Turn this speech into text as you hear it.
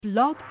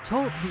Blog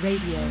Talk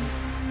Radio.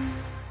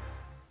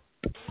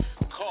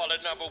 Caller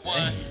number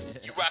one,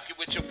 you rockin'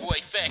 with your boy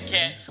Fat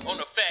Cat on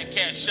the Fat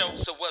Cat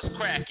Show, so what's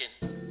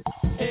crackin'?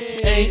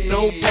 Ain't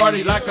no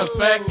party like a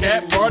fat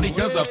cat party,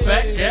 cause a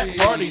fat cat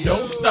party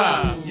don't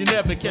stop. You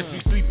never catch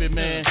me sleeping,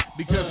 man,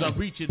 because I'm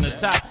reaching the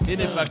top.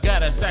 And if I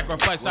gotta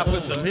sacrifice, I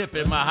put some hip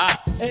in my hop.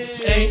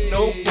 Ain't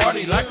no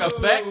party like a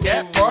fat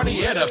cat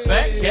party. At a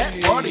fat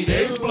cat party,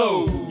 they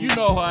blow. You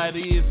know how it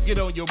is. Get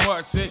on your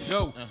mark, set,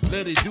 go.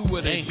 Let it do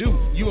what it do.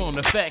 You on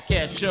the Fat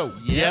Cat Show.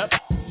 Yep.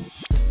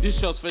 This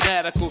show's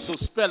fanatical, so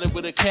spell it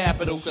with a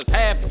capital, cause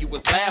half of you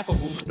was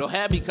laughable. Don't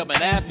have me coming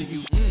after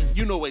you.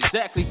 You know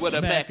exactly what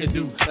a Mac can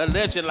do. A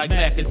legend like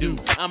Mac can do.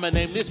 I'ma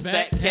name this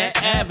Fat Cat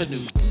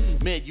Avenue.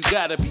 Man, you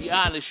gotta be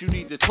honest, you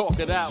need to talk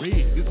it out. Cause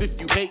if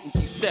you hate and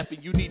keep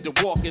stepping, you need to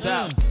walk it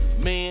out.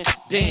 Man,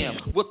 damn,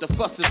 what the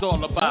fuss is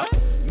all about?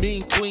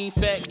 Mean Queen,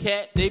 Fat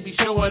Cat, they be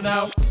showing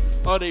out.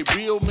 Are they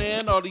real,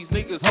 man? Are these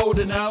niggas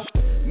holding out?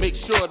 Make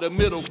sure the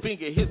middle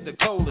finger hit the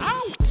colon.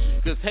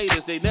 Cause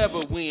haters, they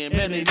never win,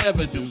 man, they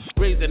never do.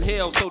 Raising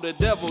hell so the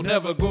devil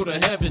never go to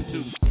heaven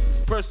too.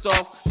 First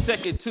off,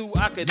 second two,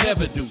 I could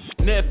never do.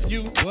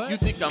 Nephew, you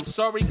think I'm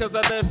sorry cause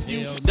I left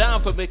you?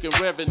 Down for making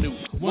revenue.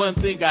 One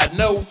thing I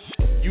know,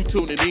 you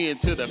tuning in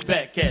to the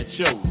Fat Cat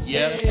Show.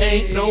 Yeah,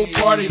 ain't no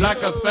party like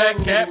a fat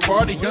cat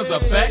party, cause a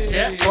fat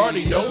cat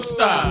party don't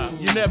stop.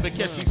 You never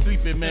catch me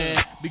sleeping, man,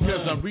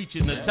 because I'm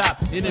reaching the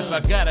top. And if I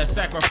gotta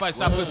sacrifice,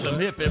 I put some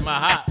hip in my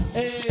hop.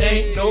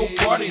 Ain't no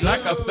party like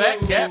a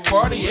fat cat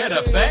party. At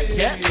a fat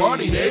cat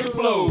party, they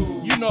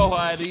blow. You know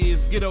how it is.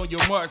 Get on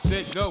your mark,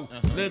 set, go.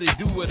 Let it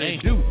do what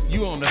it do.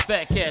 You on the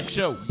Fat Cat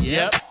Show.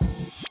 Yep.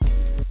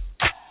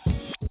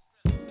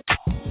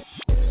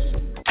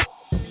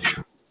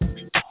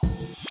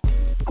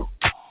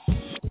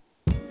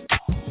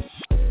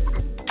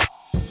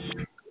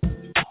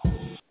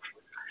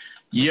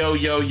 Yo,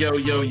 yo, yo,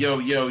 yo, yo,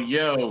 yo,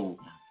 yo.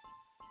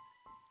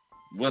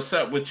 What's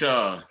up with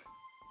y'all?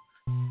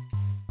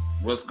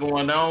 What's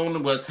going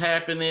on? What's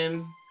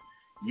happening?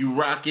 You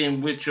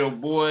rocking with your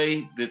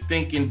boy, the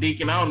Thinking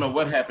Deacon. I don't know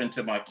what happened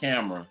to my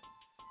camera.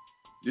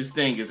 This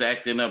thing is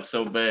acting up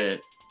so bad.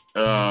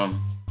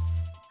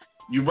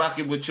 You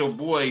rocking with your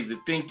boy, the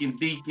Thinking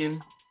Deacon,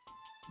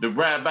 the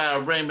Rabbi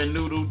Raymond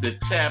Noodle, the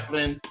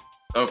chaplain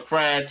of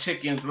fried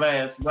chicken's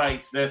last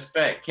rites. That's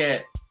Fat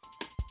Cat.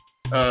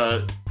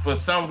 For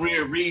some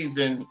weird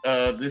reason,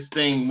 this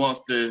thing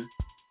wants to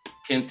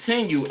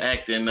continue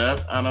acting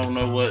up. I don't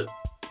know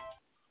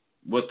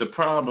what the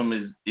problem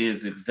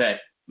is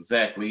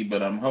exactly,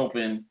 but I'm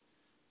hoping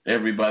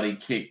everybody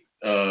kick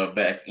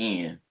back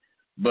in.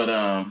 But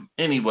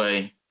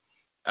anyway,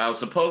 I was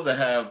supposed to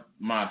have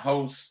my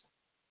host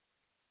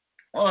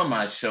on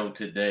my show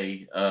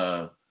today.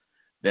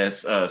 That's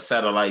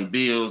Satellite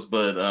Bills,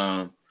 but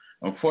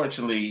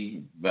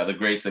unfortunately, by the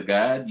grace of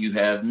God, you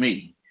have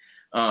me.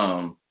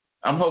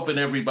 I'm hoping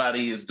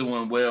everybody is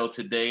doing well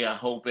today. I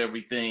hope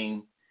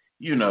everything,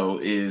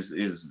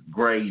 is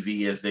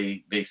gravy, as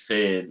they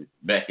said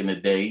back in the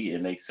day,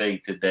 and they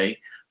say today.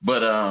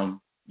 But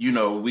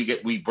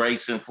we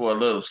bracing for a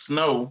little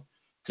snow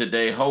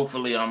today.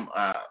 Hopefully,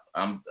 I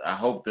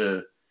hope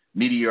the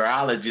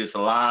meteorologist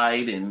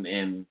lied,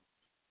 and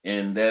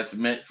that's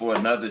meant for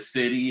another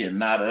city and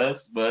not us.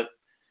 But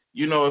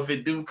if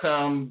it do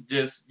come,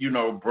 just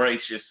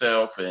brace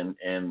yourself,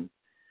 and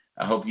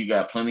I hope you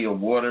got plenty of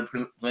water,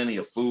 plenty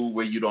of food,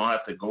 where you don't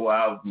have to go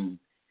out and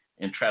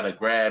try to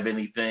grab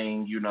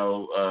anything,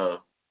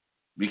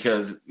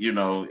 because,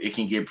 it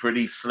can get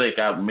pretty slick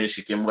out in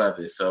Michigan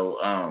weather.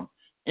 So,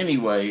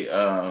 anyway,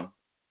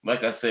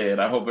 like I said,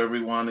 I hope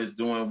everyone is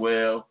doing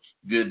well.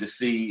 Good to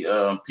see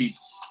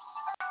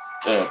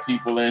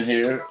people in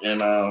here,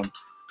 and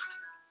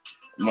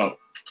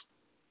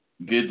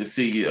good to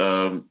see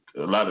a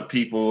lot of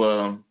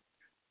people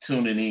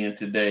tuning in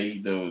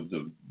today.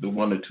 The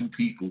one or two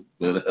people,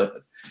 but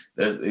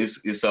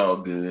it's all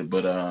good.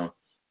 But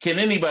can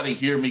anybody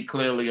hear me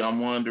clearly? I'm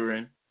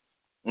wondering,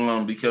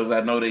 because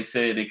I know they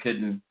said they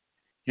couldn't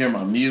hear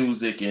my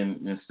music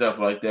and stuff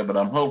like that. But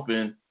I'm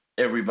hoping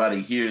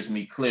everybody hears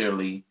me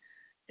clearly,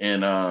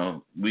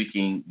 and we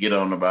can get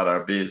on about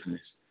our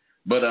business.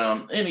 But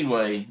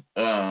anyway,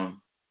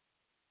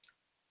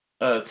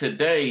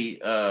 today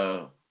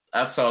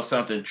I saw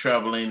something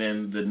troubling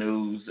in the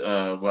news.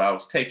 While I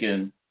was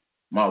taking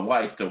my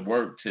wife to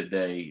work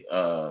today,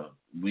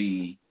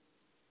 we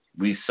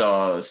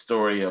saw a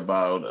story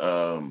about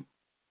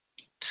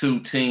two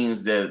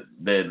teens that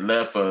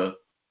left a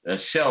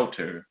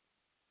shelter,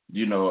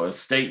 a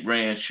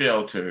state-ran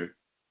shelter,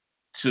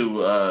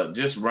 to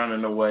just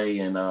running away,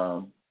 and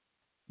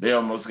they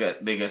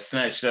got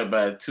snatched up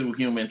by two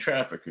human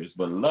traffickers.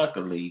 But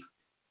luckily,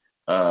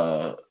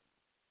 the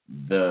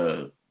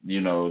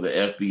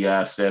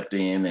FBI stepped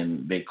in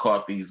and they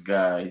caught these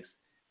guys.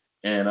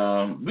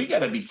 And we got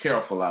to be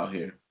careful out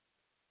here.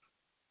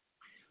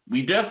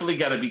 We definitely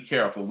got to be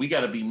careful. We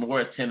got to be more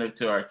attentive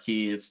to our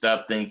kids.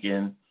 Stop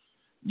thinking,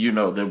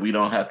 that we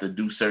don't have to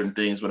do certain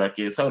things with our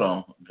kids. Hold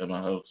on,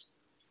 host.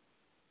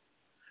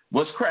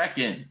 What's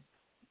cracking?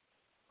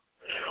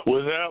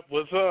 What's up?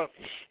 What's up?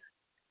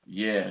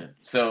 Yeah.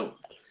 So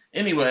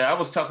anyway, I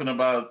was talking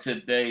about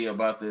today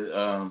about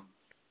the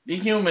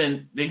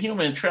human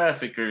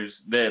traffickers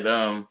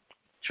that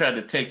try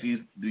to take these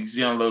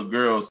young little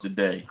girls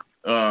today.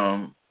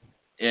 And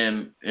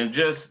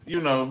just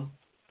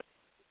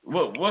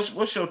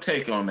what's your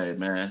take on that,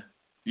 man?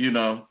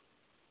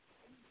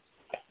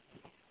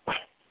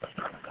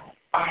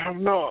 I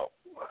don't know.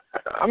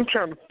 I'm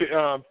trying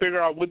to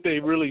figure out what they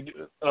really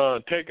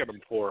taking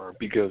them for,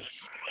 because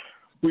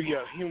we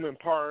got human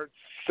parts,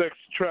 sex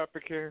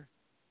trafficking.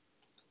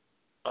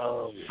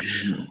 I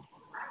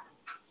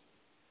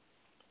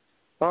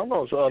don't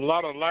know. So a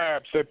lot of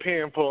labs, they're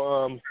paying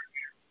for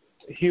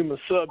human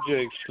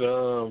subjects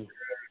to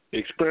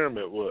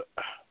experiment with.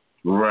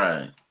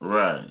 Right.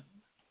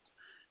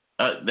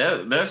 That's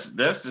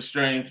the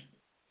strange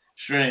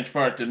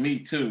part to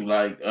me too.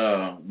 Like,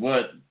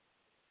 what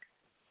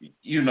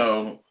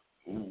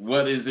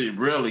is it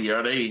really?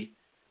 Are they?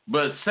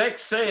 But sex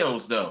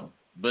sells though.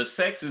 But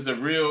sex is a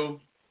real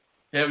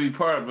heavy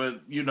part.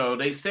 But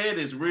they said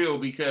it's real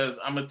because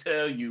I'm gonna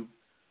tell you,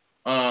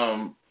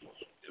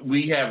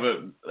 we have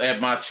at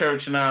my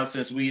church now,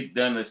 since we've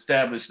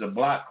established a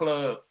block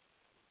club,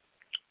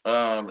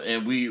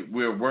 and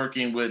we're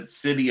working with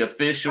city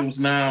officials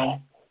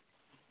now.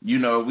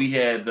 We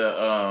had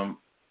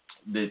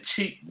the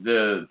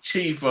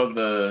chief of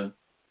the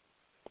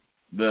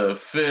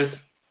 5th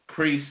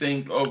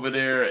precinct over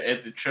there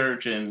at the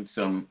church, and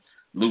some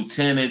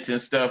lieutenants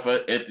and stuff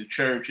at the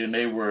church, and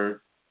I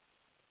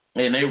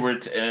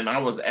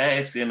was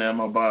asking them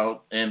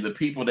about, and the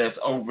people that's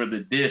over the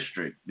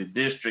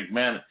district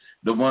man,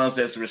 the ones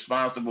that's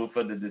responsible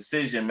for the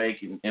decision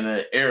making in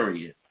the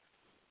area,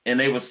 and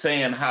they were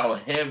saying how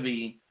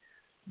heavy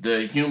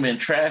the human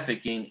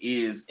trafficking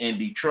is in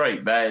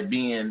Detroit by it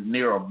being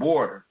near a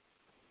border,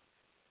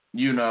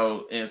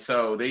 and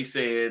so they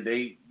said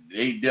they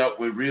dealt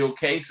with real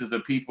cases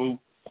of people,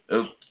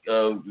 of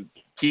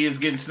kids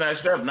getting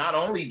snatched up, not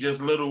only just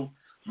little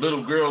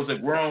girls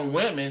and grown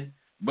women,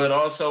 but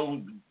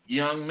also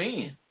young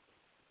men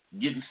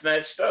getting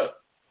snatched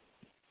up.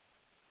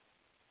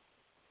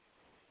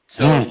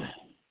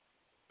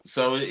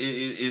 So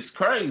it's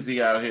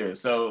crazy out here.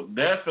 So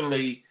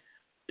definitely,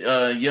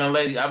 young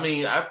lady. I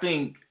mean, I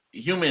think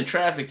human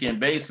trafficking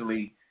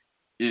basically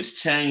is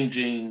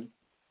changing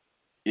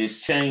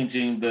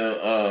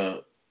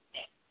the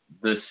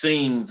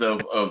scenes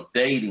of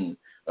dating,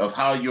 of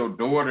how your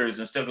daughters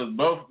and stuff. Because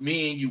both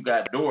me and you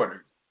got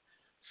daughters,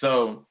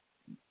 so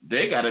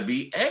they got to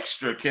be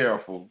extra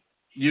careful.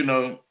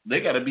 They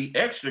got to be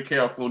extra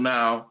careful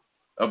now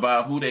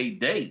about who they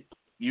date.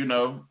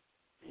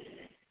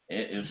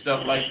 And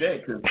stuff like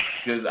that.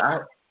 Because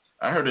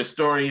I heard a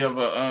story of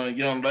a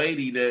young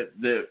lady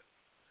that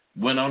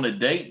went on a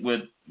date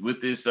with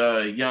this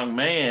young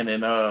man,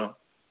 and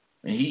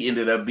he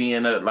ended up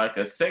being like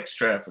a sex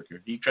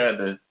trafficker. He tried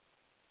to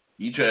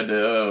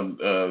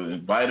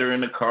invite her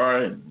in the car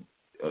and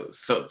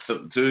to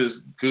his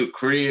good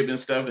crib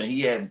and stuff, and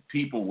he had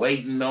people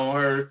waiting on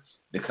her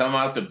to come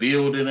out the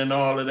building and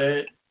all of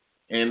that.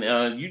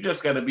 And you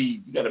just gotta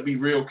be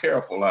real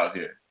careful out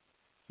here,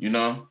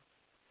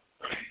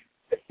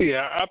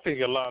 Yeah, I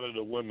think a lot of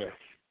the women,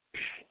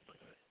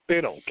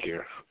 they don't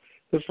care.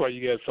 That's why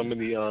you got so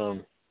many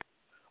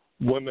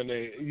women,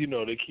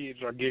 the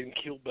kids are getting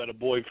killed by the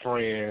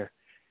boyfriend,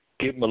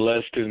 get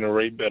molested and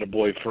raped by the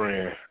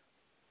boyfriend.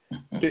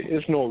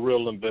 There's no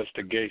real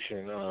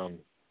investigation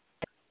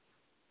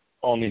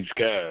on these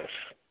guys.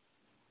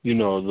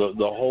 The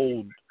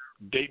whole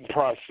dating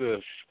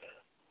process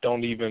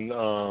don't even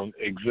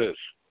exist.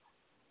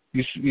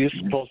 You're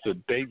supposed to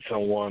date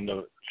someone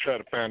to try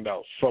to find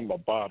out something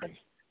about them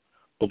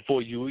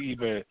before you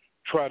even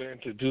try to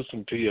introduce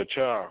them to your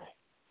child.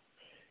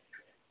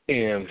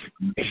 And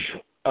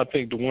I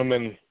think the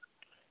women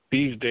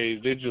these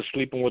days, they're just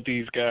sleeping with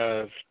these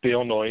guys. They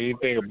don't know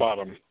anything about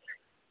them.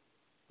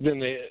 Then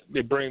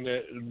they bring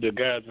the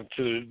guys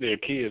into their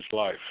kids'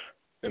 life,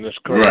 and it's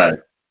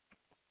crazy.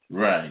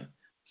 Right.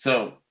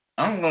 So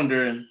I'm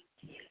wondering,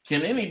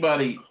 can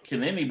anybody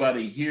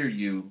hear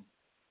you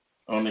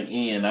on the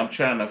end? I'm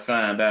trying to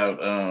find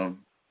out.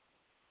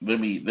 Let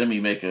me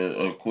make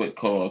a quick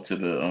call to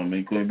the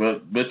main queen.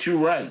 But you're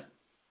right.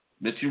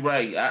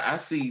 I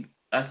see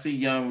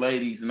young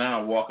ladies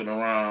now walking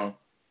around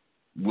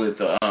with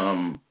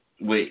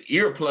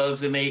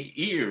earplugs in their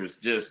ears,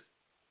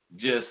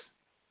 just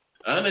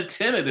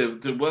unattentive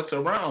to what's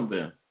around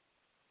them.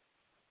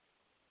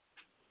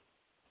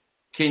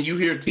 Can you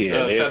hear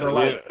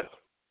satellite?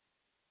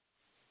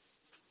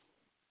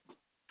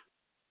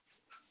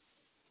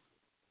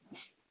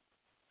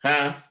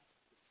 Yeah.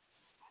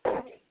 Huh?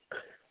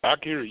 I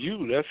can hear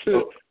you. That's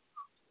it.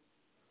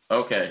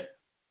 Okay.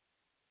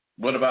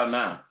 What about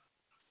now?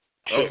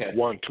 Check. Okay.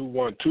 1 2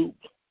 1 2.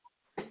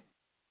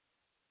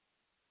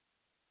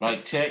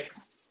 Like check.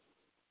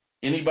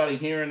 Anybody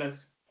hearing us?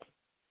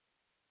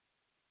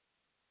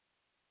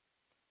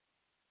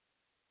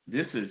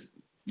 This is,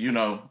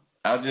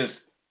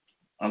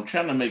 I'm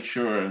trying to make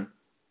sure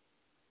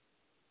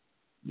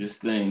this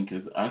thing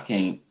because I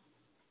can't.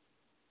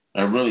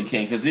 I really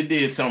can't because it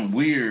did some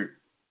weird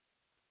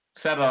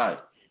satellite.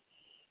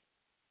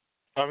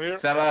 I'm here.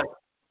 Satellite.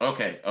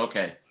 Okay.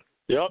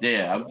 Yep.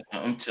 Yeah,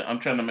 I'm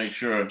trying to make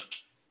sure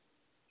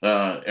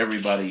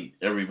everybody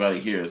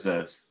hears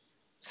us.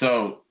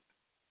 So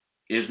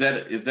is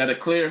that a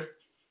clear?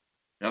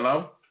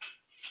 Hello?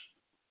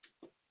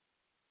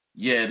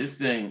 Yeah, this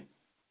thing.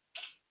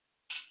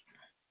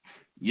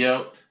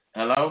 Yep.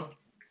 Hello?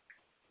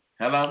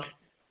 Yeah.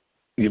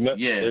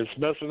 It's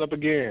messing up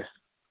again.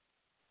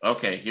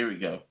 Okay, here we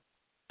go.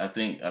 I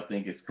think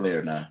it's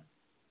clear now.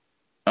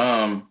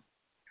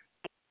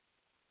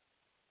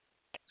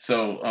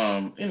 So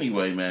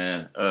anyway,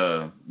 man,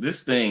 this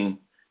thing,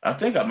 I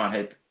think I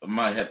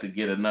might have to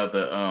get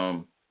another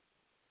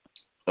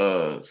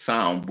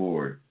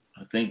soundboard.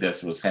 I think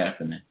that's what's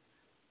happening.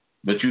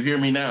 But you hear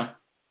me now?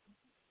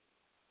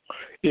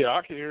 Yeah,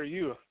 I can hear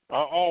you. I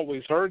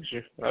always heard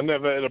you. I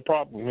never had a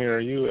problem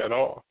hearing you at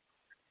all.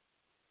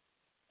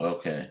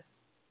 Okay.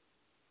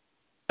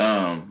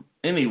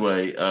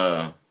 Anyway,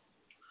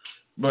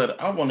 but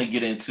I want to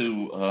get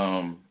into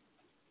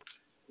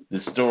the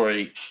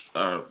story,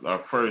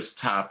 our first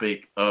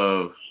topic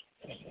of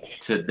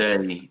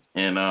today,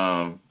 and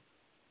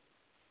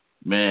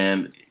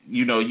man,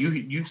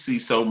 you see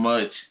so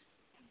much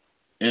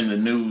in the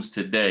news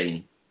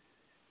today,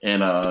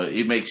 and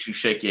it makes you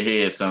shake your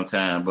head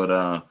sometimes. But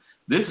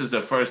this is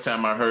the first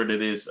time I heard of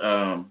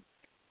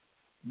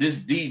this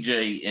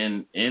DJ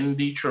in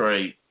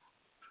Detroit.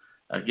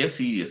 I guess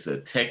he is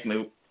a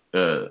techno,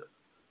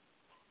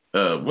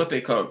 what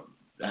they call,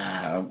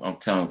 I'm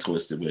tongue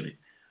twisted with it,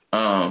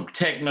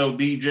 techno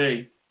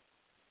DJ,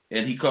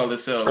 and he called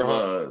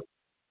himself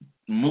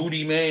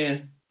Moody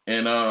Man,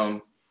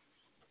 and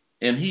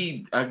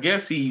he, I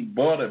guess he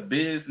bought a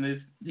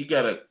business. He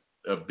got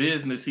a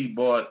business he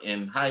bought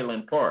in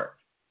Highland Park,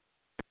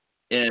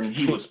 and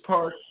he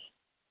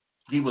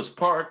was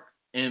parked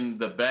in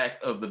the back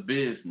of the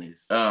business,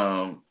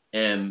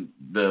 and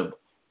the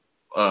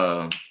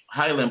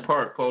Highland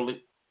Park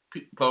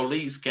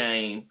police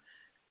came,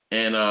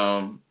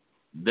 and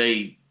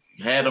they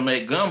had him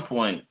at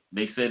gunpoint.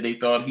 They said they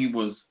thought he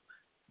was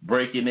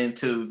breaking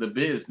into the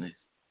business,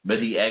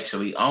 but he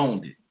actually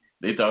owned it.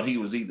 They thought he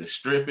was either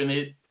stripping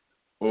it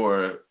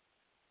or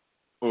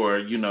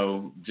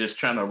just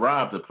trying to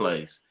rob the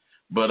place.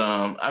 But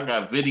I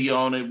got video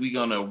on it. We're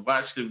gonna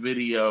watch the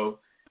video,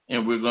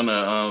 and we're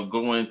gonna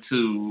go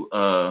into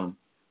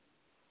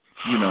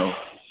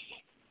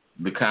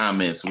the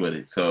comments with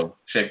it. So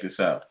check this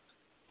out.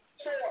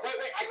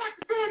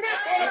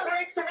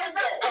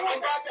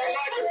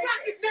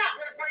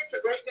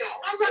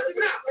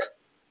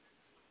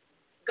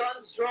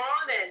 Guns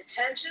drawn and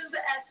tensions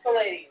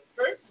escalating.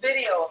 This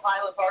video of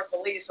Highland Park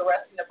police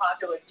arresting the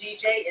popular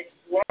DJ is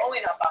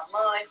blowing up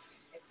online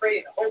and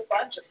creating a whole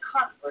bunch of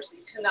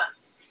controversy tonight.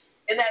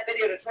 In that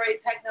video, Detroit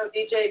techno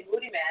DJ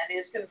Moody Man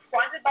is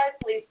confronted by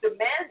police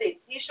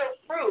demanding he show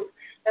proof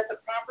that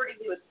the property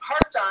he was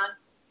parked on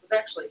was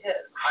actually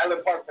his.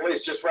 Highland Park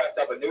police just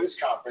wrapped up a news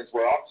conference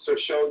where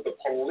officers showed the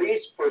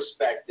police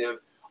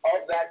perspective of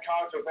that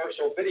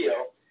controversial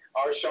video.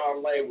 Our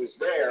Sean Lay was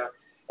there.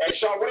 And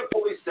Sean, what are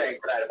police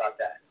saying tonight about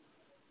that?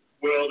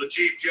 Well, the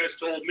chief just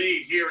told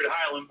me here at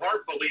Highland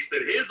Park Police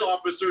that his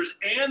officers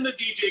and the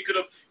DJ could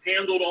have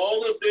handled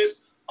all of this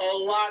a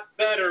lot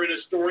better in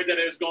a story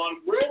that has gone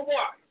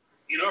worldwide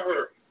in a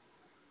hurry.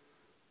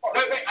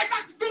 Wait, I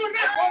got to do it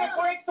now. I want to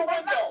break the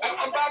window.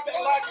 I'm about to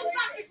unlock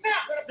it.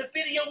 The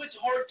video is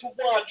hard to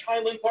watch.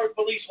 Highland Park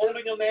Police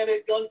holding a man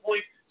at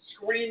gunpoint,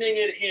 screaming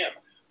at him.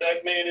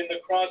 That man in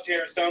the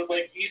crosshairs sounds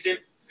like he's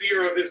in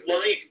fear of his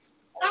life.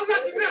 Let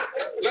me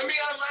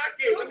unlock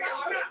it.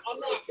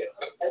 Unlock it.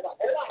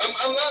 I'm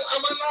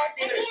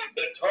unlocking it.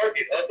 The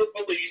target of the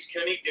police,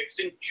 Kenny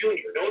Dixon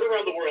Jr., known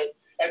around the world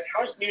as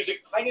house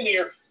music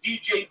pioneer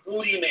DJ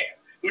Moody Man,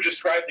 who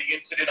described the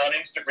incident on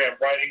Instagram,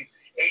 writing,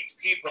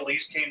 HP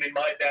police came in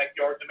my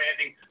backyard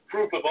demanding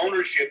proof of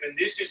ownership, and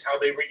this is how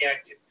they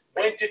reacted.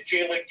 Went to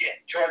jail again,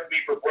 charged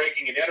me for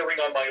breaking and entering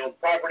on my own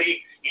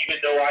property, even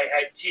though I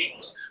had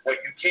keys.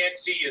 What you can't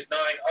see is 9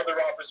 other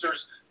officers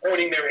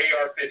pointing their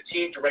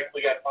AR-15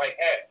 directly at my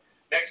head.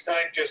 Next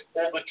time, just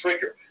pull the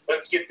trigger.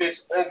 Let's get this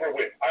over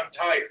with. I'm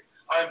tired.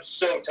 I'm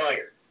so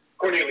tired.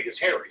 Cornelius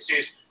Harris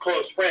is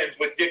close friends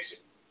with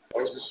Dixon.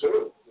 I was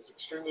disturbed. It's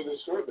extremely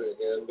disturbing,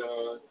 and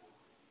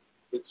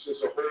it's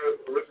just a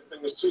horrific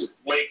thing to see.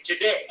 Late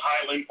today,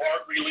 Highland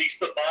Park released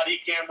the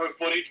body camera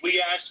footage we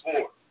asked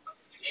for.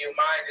 Do you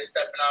mind just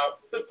stepping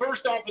out? The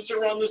first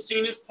officer on the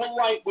scene is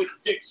polite with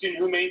Dixon,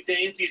 who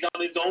maintains he's on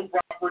his own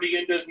property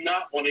and does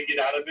not want to get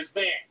out of his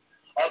van.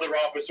 Other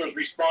officers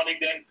responding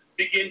then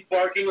begin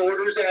barking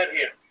orders at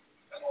him.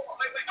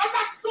 I'm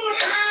not doing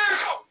it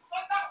now!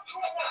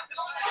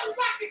 I'm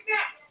locking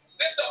now!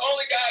 This is the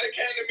only guy that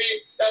came to me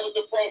that was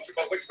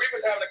approachable, which we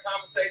was having a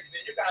conversation,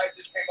 and you guys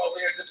just came over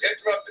here and just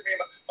interrupted me.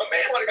 My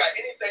man would have got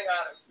anything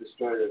out of it. The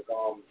story is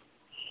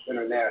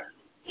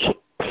international.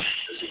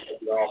 This is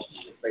what the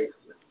officers are faced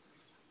with.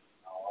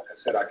 Like I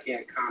said, I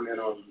can't comment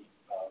on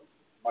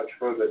much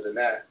further than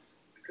that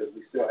because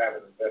we still have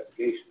an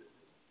investigation.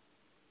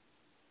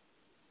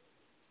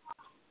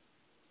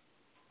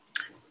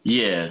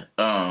 Yeah.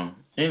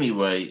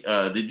 Anyway,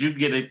 did you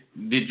get it?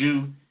 Did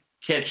you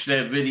catch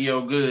that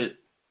video good?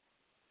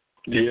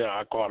 Yeah,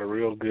 I caught it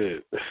real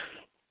good.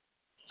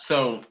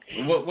 So,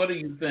 what do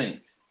you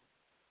think?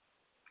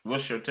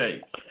 What's your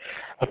take?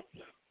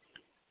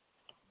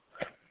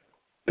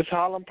 It's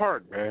Highland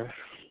Park, man.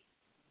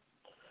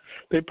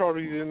 They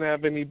probably didn't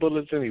have any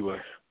bullets anyway.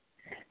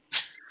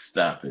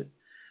 Stop it.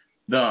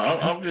 No,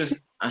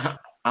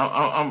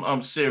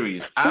 I'm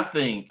serious. I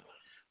think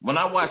when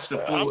I watched the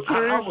full,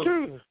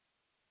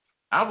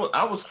 I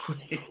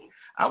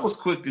was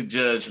quick to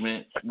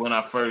judgment when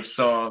I first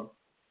saw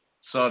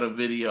the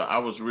video. I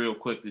was real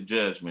quick to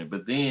judgment,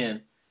 but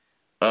then,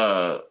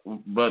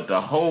 when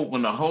the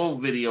whole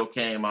video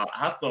came out,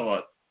 I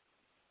thought,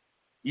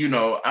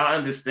 I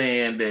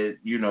understand that,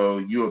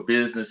 you're a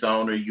business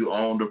owner, you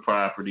own the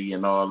property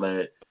and all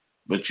that,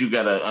 but you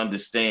got to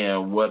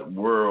understand what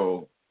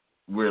world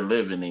we're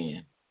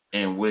living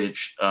in which,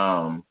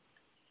 and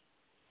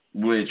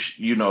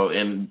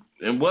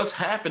what's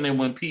happening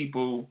when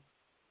people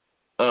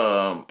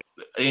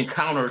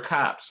encounter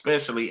cops,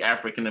 especially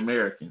African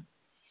Americans.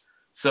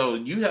 So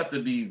you have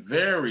to be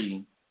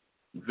very,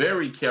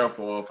 very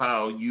careful of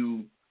how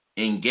you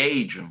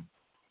engage them.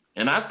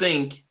 And I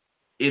think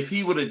if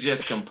he would have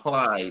just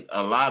complied,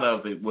 a lot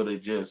of it would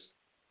have just,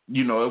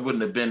 it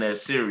wouldn't have been that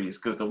serious.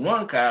 Because the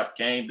one cop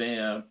came to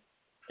him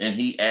and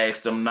he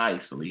asked him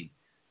nicely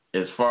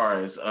as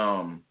far as,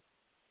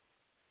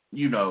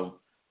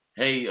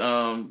 hey,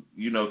 can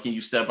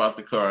you step out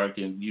the car?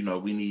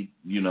 We need,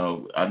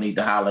 I need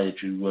to holler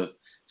at you,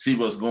 see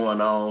what's going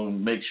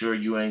on, make sure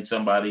you ain't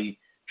somebody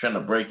trying to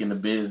break into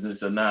business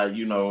or not,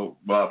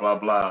 blah, blah,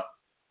 blah.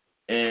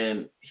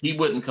 And he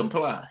wouldn't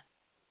comply.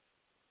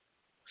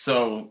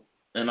 So,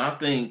 and I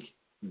think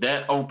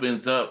that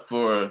opens up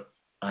for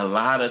a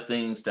lot of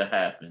things to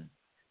happen.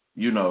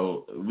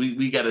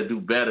 We got to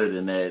do better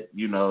than that.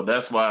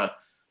 That's why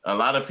a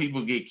lot of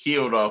people get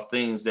killed off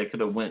things that could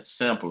have went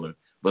simpler.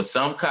 But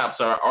some cops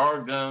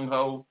are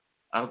gung-ho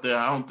out there.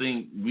 I don't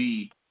think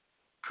we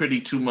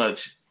pretty too much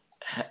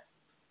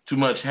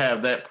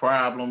have that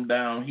problem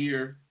down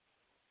here.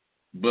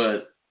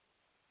 But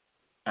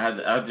I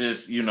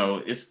just,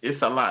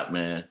 it's a lot,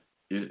 man.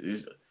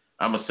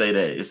 I'm gonna say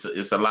that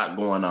it's a lot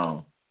going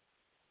on.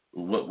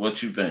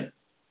 What you think?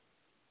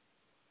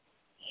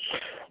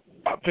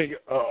 I think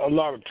a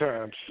lot of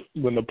times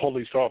when the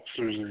police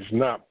officers is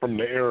not from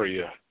the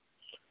area,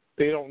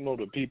 they don't know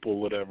the people,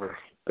 whatever.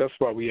 That's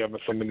why we having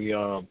so many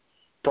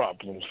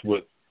problems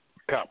with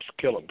cops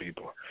killing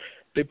people.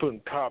 They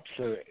putting cops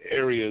in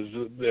areas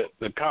that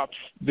the cops,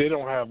 they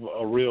don't have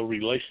a real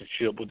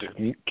relationship with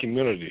the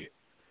community.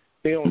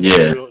 They don't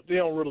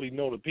really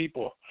know the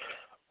people.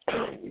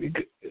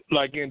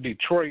 Like in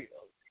Detroit,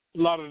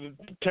 a lot of the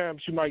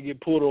times you might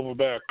get pulled over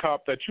by a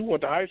cop that you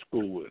went to high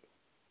school with.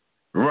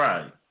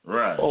 Right.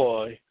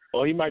 Or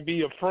he might be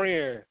your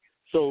friend.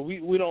 So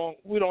we don't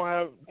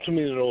have too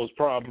many of those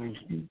problems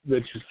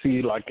that you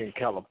see like in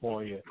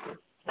California,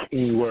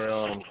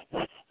 anywhere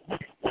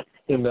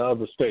in the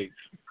other states.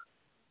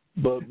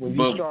 But when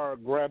you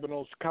start grabbing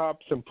those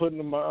cops and putting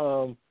them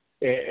in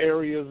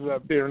areas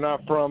that they're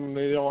not from, and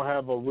they don't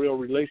have a real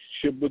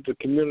relationship with the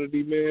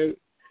community, man,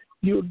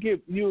 you'll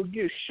get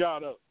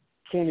shot up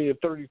 20 or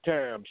 30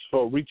 times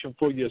for reaching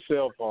for your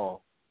cell phone.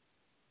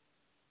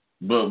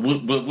 But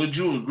would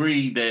you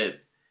agree that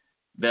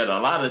a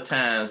lot of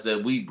times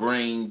that we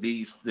bring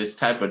this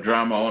type of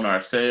drama on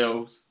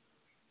ourselves?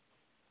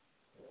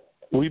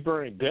 We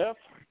bring death?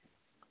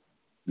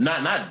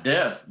 Not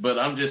death, but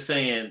I'm just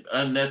saying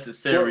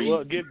unnecessary.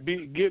 Well, get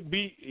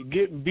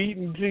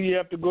beaten till you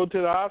have to go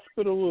to the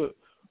hospital.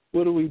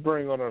 What do we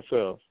bring on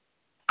ourselves?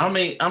 I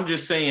mean, I'm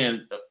just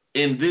saying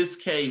in this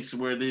case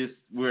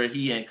where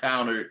he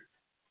encountered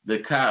the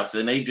cops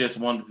and they just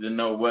wanted to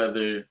know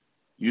whether,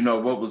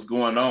 what was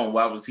going on.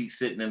 Why was he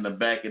sitting in the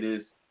back of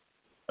this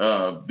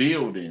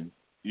building,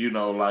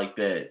 like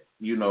that,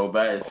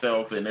 by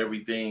itself and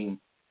everything?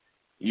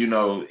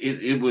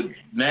 It would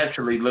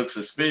naturally look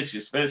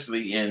suspicious,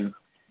 especially in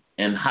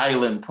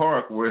Highland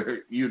Park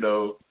where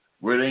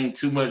there ain't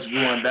too much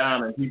going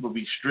down and people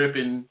be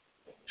stripping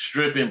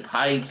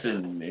pipes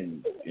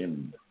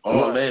and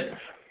all that.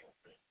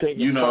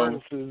 Taking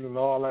furnaces and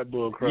all that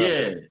bullcrap.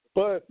 Yeah.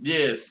 But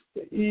yes,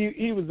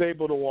 he was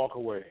able to walk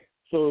away,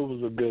 so it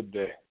was a good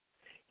day.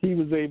 He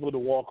was able to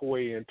walk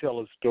away and tell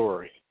a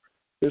story.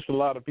 There's a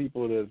lot of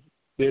people that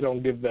they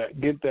don't get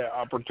that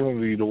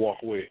opportunity to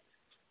walk away.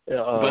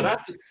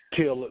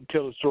 Tell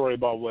a story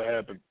about what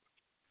happened.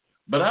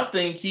 But I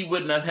think he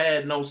wouldn't have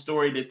had no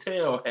story to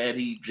tell had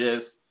he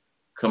just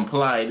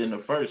complied in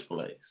the first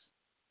place.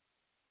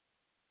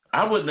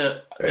 I wouldn't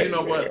have.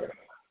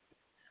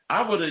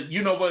 I would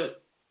have.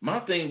 My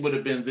thing would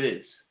have been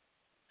this,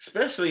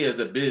 especially as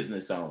a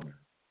business owner.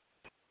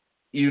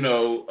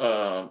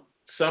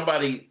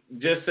 Somebody,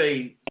 just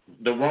say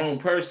the wrong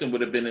person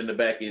would have been in the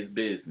back of his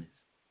business,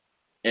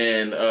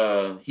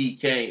 and he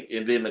came,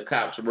 and then the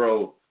cops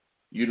rolled.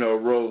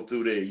 roll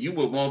through there. You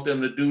would want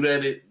them to do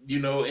that,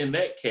 in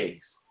that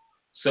case.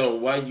 So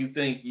why you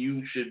think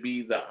you should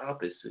be the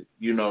opposite?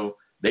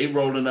 They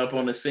rolling up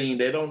on the scene.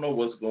 They don't know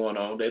what's going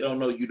on. They don't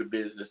know you the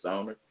business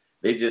owner.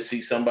 They just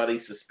see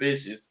somebody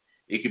suspicious.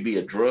 It could be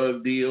a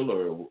drug deal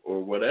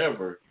or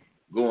whatever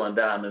going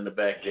down in the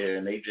back there,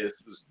 and they just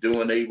was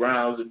doing their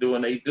rounds and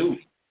doing their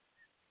duty.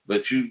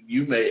 But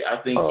I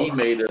think he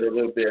made it a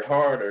little bit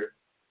harder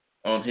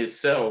on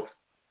himself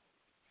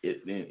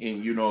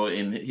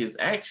in his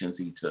actions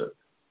he took.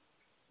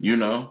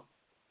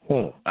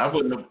 I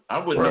wouldn't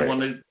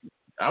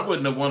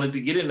have wanted to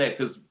get in that,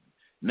 because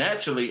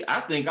naturally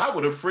I think I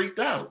would have freaked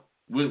out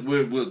with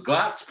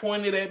Glocks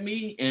pointed at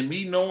me and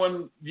me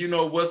knowing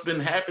what's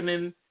been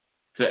happening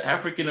to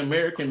African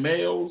American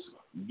males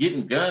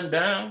getting gunned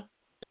down.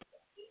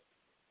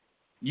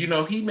 He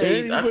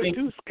made. He wasn't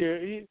too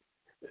scared.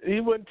 He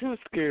wasn't too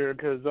scared,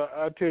 because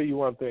I tell you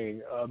one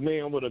thing: a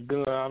man with a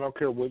gun, I don't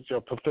care what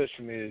your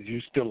profession is,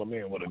 you still a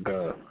man with a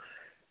gun.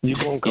 You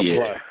gonna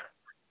comply.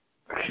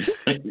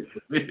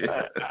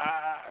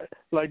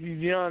 Like these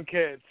young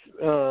cats,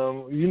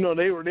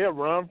 they'll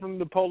run from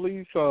the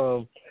police,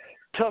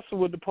 tussle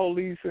with the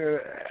police, and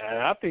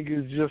I think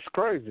it's just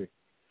crazy.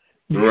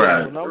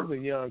 Right. When I was a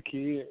young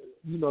kid,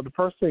 the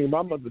first thing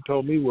my mother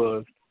told me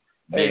was,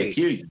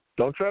 "Hey,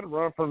 don't try to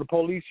run from the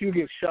police. You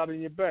get shot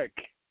in your back."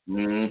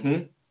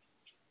 Mm-hmm.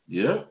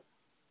 Yeah.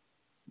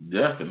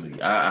 Definitely.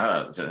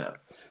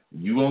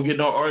 You won't get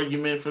no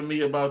argument from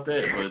me about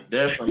that, but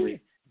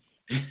definitely.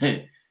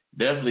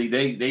 Definitely,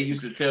 they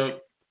used to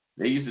tell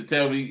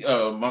me,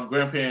 my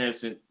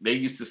grandparents, they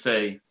used to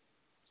say,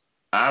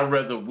 "I'd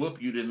rather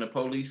whoop you than the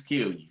police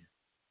kill you."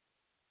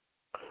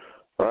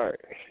 Right.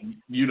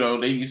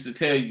 They used to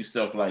tell you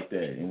stuff like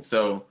that, and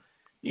so,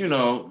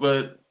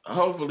 but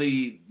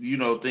hopefully,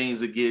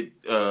 things will get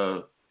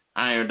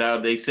ironed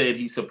out. They said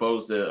he's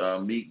supposed to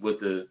meet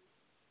with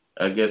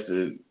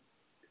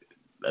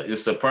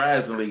it's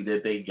surprisingly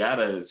that they got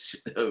a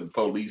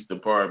police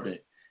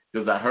department,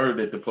 because I heard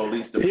that the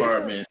police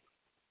department.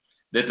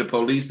 That the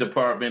police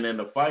department and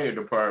the fire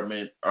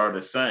department are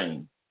the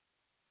same.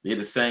 They're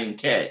the same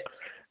cat.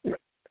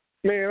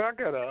 Man, I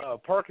got a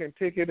parking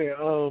ticket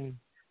in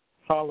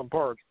Highland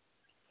Park,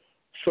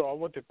 so I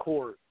went to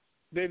court.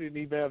 They didn't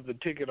even have the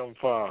ticket on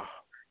file.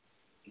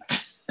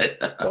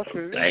 That's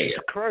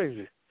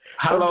crazy.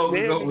 How long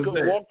ago was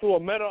that? Walk through a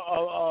metal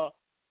a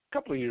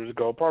couple of years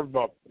ago, probably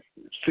about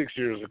 6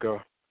 years ago.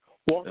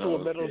 Walked through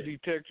a metal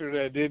detector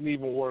that didn't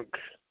even work.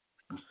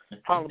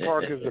 Highland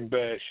Park is in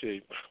bad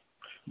shape.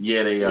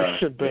 Yeah, they are.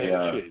 It's in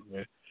bad shape,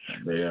 man.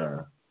 They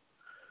are.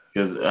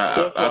 Because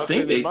I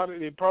think they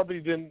probably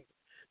didn't.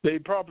 They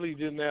probably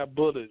didn't have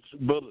bullets.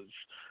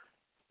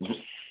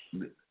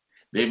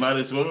 They might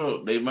as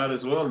well. They might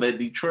as well let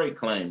Detroit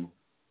claim.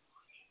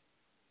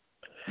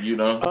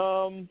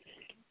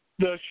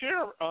 The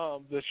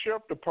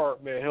sheriff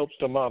department helps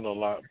them out a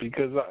lot,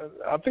 because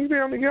I think they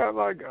only got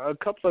like a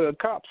couple of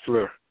cops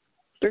there.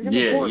 They can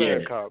afford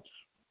that cops.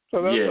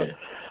 So that's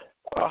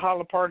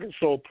Highland Park is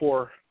so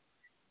poor.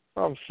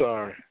 I'm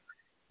sorry.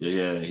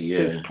 Yeah.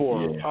 It's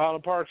poor. Yeah.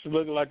 Highland Park's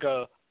looking like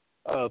a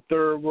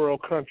third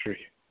world country.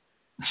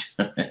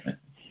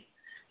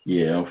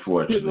 Yeah,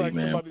 unfortunately, it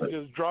looks like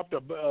just dropped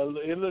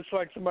it looks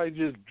like somebody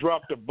just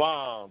dropped a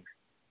bomb.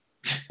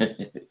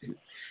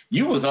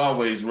 You was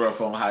always rough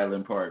on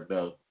Highland Park,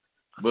 though.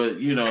 But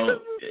you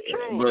know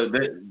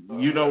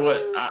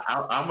what?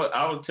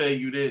 I'll tell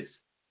you this: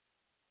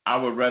 I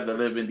would rather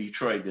live in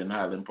Detroit than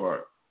Highland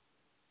Park.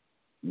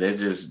 They're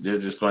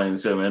just plain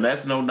simple, and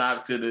that's no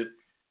knock to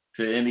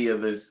any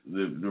of the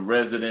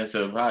residents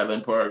of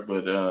Highland Park,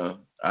 but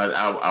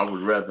I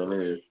would rather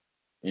live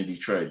in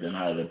Detroit than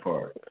Highland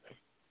Park.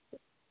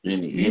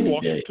 You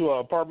walk into an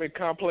apartment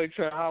complex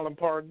in Highland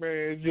Park, man,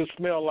 it just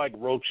smells like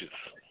roaches.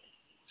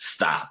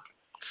 Stop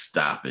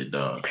it,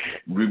 dog.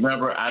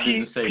 Remember, I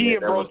didn't say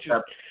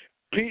that.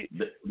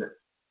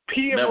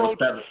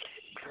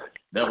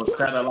 That was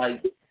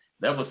satellite.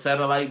 That was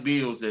Satellite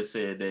Bills that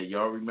said that.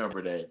 Y'all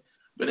remember that?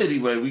 But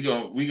anyway, we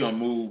gonna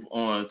move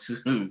on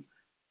to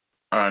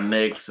our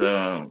next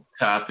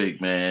topic,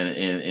 man.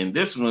 And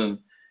this one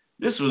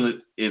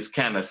is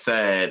kind of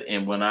sad.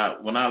 And when I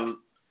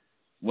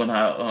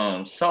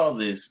saw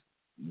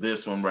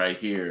this one right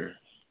here,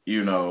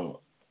 you know,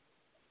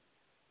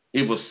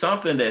 it was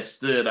something that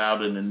stood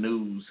out in the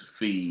news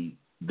feed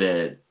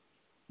that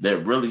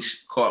really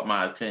caught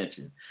my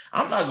attention.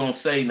 I'm not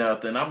gonna say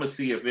nothing. I'm gonna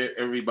see if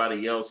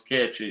everybody else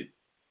catch it.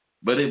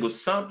 But it was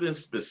something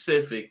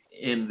specific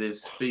in this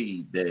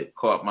feed that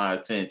caught my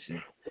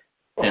attention,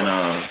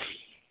 and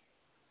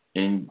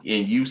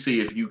you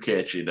see if you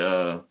catch it.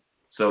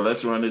 So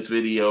let's run this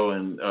video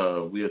and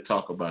we'll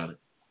talk about it.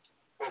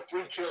 Well,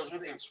 3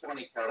 children in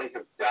Swanee County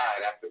have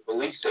died after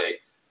police say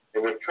they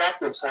were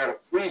trapped inside a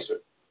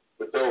freezer.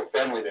 But their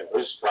family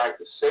members tried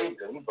to save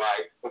them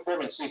by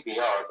performing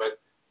CPR, but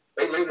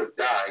they later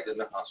died in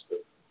the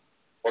hospital.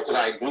 Well,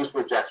 tonight,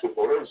 Newsbreak Jack's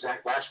reporter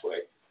Zach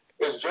Lashway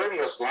is joining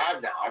us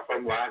live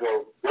from live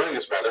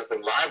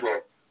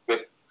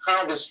with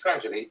how this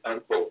tragedy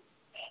unfolded.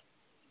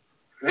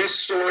 This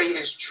story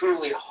is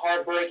truly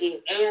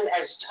heartbreaking, and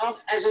as tough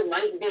as it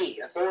might be,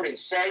 authorities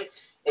say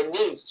it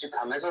needs to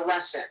come as a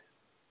lesson.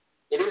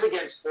 It is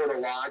against Florida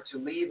law to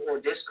leave or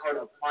discard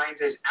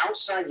appliances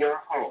outside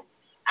your home.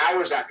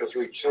 Hours after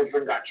 3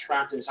 children got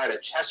trapped inside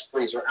a chest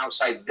freezer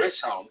outside this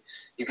home,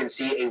 you can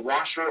see a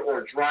washer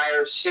or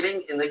dryer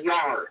sitting in the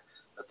yard.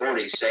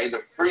 Authorities say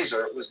the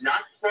freezer was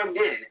not plugged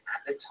in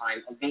at the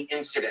time of the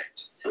incident.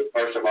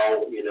 First of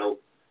all,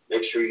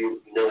 make sure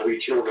you know who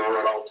your children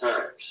are at all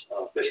times,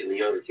 especially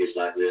the younger kids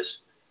like this.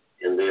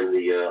 And then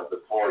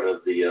the part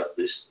of the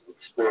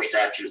four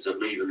statutes of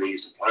leaving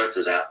these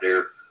appliances out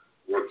there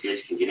where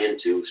kids can get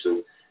into.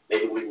 So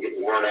maybe we can get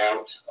the word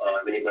out.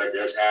 If anybody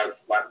does have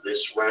like this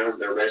around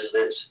their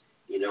residence,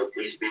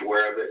 please be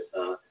aware of it.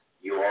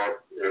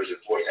 There's a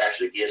force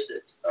action against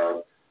it.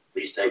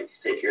 Please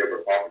take care of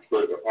it properly,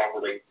 put it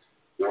properly,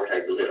 or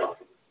take the lid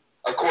off of it.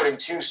 According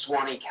to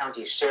Suwannee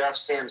County Sheriff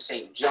Sam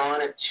St.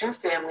 John, 2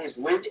 families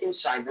lived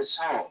inside this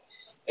home,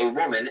 a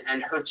woman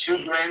and her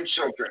 2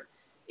 grandchildren,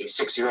 a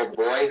 6-year-old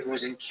boy who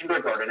was in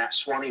kindergarten at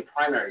Suwannee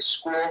Primary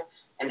School,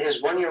 and his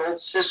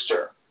 1-year-old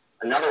sister.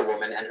 Another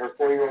woman and her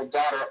 4-year-old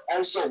daughter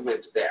also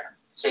lived there.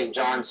 St.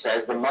 John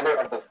says the mother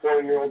of the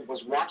 4-year-old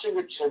was watching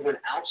the children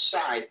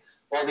outside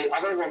while the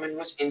other woman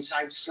was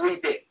inside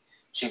sleeping.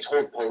 She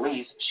told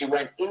police she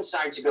went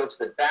inside to go to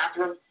the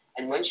bathroom,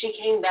 and when she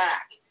came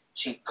back,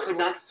 she could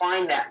not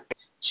find them.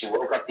 She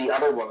woke up the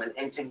other woman,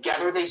 and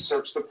together they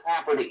searched the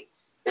property.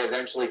 They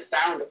eventually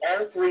found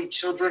all 3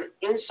 children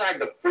inside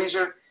the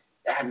freezer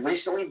that had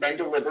recently been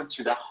delivered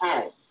to the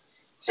home.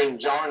 St.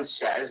 John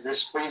says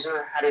this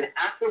freezer had an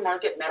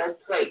aftermarket metal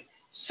plate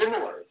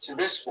similar to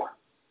this one.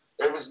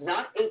 There was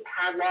not a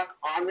padlock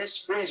on this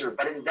freezer,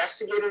 but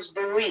investigators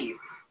believe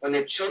when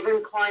the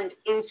children climbed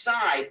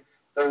inside,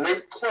 the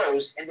lid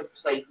closed and the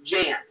plate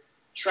jammed,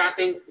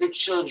 trapping the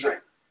children.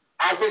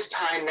 At this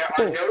time, there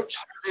are no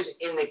charges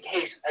in the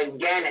case.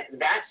 Again,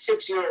 that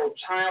 6-year-old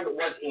child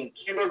was in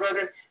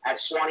kindergarten at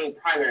Suwannee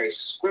Primary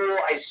School.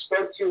 I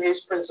spoke to his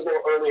principal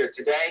earlier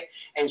today,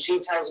 and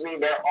she tells me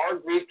there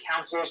are grief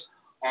counselors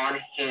on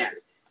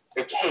hand.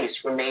 The case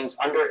remains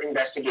under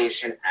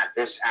investigation at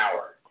this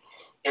hour.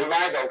 In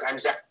Live Oak, I'm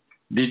Zach.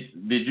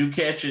 Did you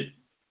catch it?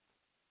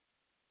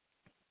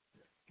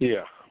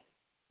 Yeah.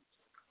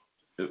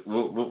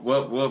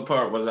 What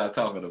part was I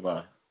talking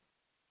about?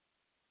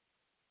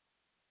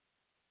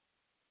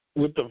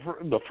 With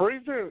the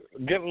freezer,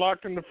 getting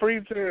locked in the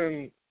freezer,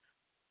 and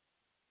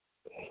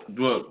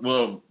what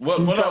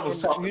I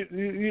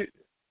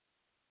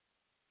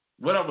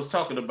was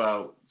talking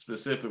about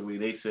specifically,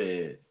 they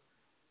said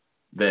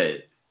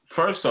that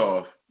first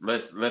off,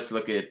 let's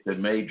look at the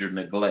major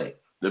neglect.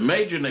 The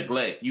major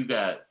neglect, you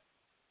got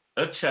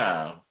a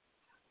child,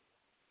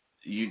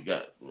 you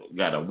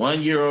got a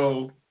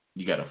 1-year-old,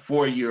 you got a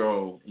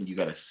 4-year-old, and you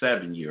got a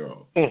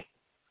 7-year-old.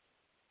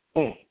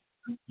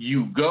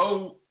 You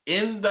go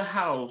in the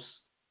house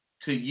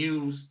to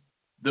use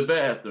the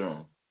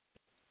bathroom.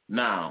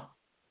 Now,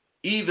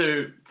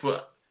 either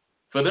for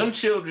them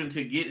children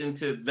to get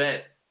into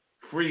that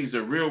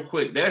freezer real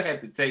quick, that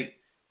had to take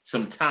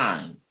some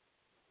time.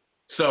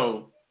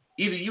 So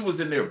either you was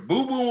in there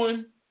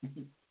boo-booing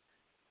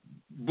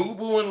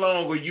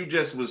long, or you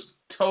just was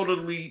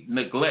totally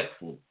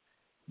neglectful.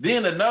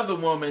 Then another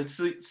woman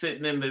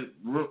sitting in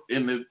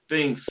the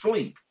thing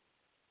sleep.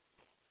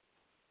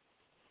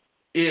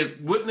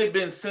 Wouldn't it have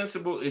been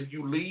sensible if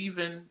you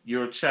leaving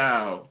your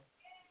child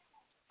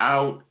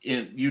out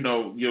in,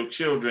 your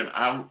children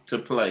out to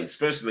play,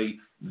 especially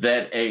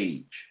that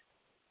age?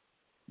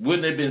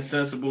 Wouldn't it have been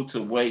sensible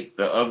to wake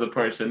the other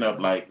person up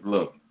like,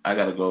 look, I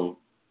got to go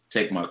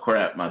take my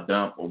crap, my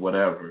dump or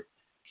whatever.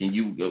 Can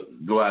you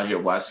go out here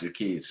and watch your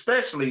kids?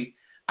 Especially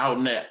out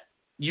in that,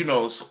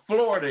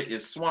 Florida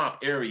is swamp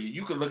area.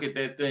 You can look at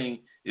that thing.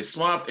 It's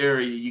swamp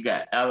area. You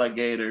got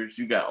alligators.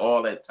 You got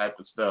all that type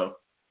of stuff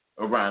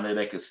around there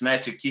that can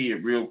snatch a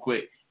kid real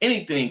quick.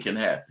 Anything can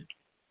happen.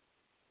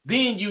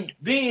 Then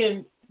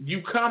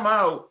you come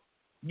out,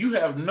 you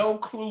have no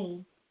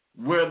clue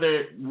where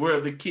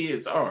the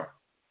kids are.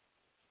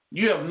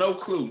 You have no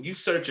clue. You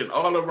searching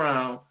all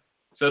around.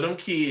 So them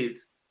kids,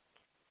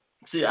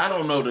 see, I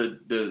don't know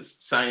the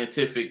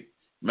scientific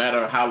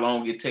matter of how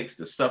long it takes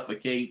to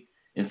suffocate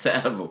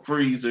inside of a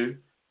freezer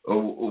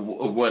or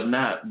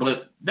whatnot,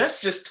 but that's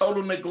just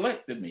total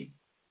neglect to me.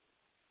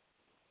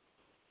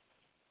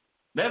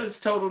 That is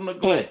total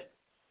neglect.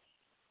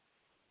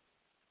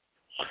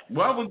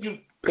 Why would you?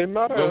 They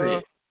might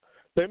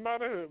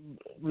have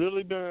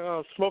really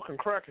been smoking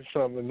crack or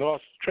something and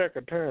lost track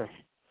of time.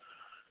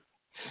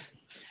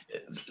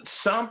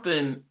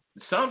 Something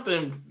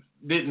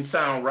didn't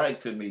sound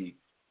right to me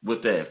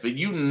with that. For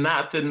you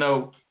not to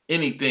know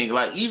anything,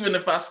 like even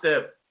if I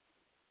step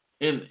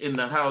in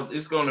the house,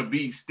 it's going to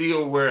be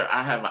still where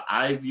I have an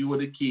eye view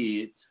of the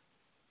kids.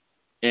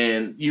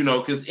 And,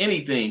 because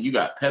anything, you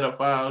got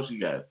pedophiles, you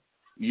got,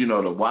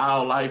 the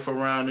wildlife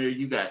around there,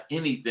 you got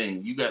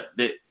anything, you got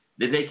that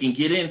they can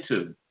get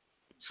into.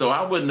 So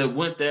I wouldn't have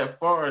went that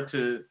far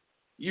to,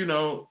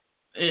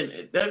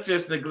 and that's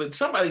just neglect.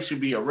 Somebody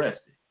should be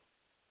arrested.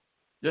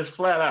 Just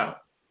flat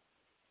out.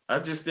 I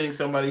just think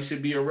somebody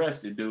should be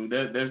arrested, dude.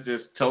 That's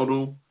just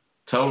total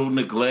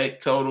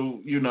neglect,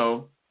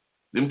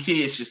 them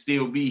kids should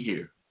still be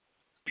here.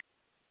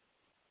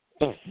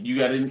 You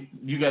got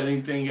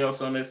anything else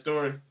on that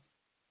story?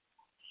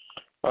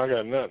 I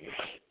got nothing.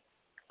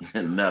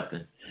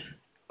 Nothing.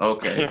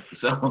 Okay.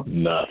 So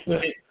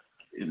nothing.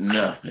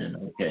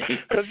 Okay.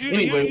 Because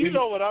you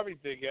know what I be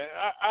thinking.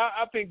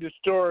 I think the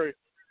story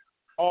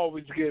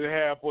always gets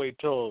halfway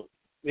told.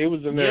 They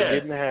was in there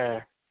getting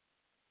high.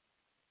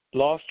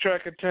 Lost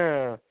track of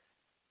time.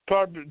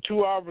 Probably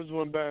 2 hours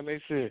went by and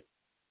they said,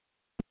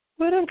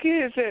 "Where them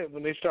kids at?"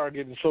 When they start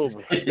getting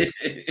sober.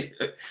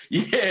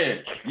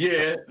 Yeah.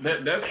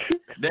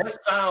 That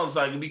sounds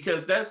like it,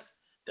 because that's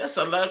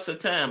a lapse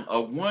of time. A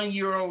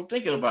 1-year-old,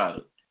 thinking about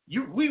it.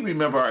 We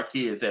remember our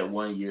kids at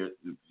 1 years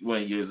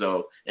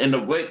old, and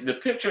the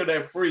picture of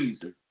that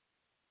freezer.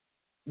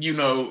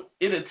 It'll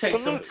take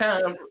some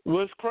time.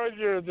 What's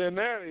crazier than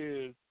that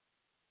is,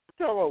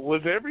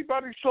 was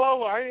everybody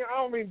slow? I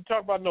don't mean to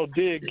talk about no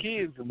dead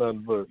kids or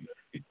nothing, but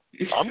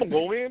I'm gonna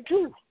go in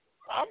too.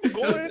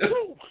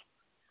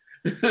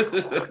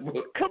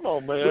 Come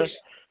on, man.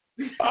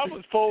 I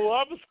was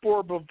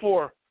poor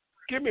before.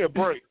 Give me a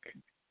break.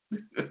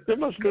 There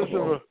must be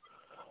some.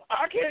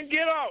 I can't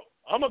get out.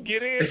 I'm gonna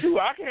get in too.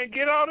 I can't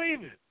get out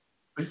either.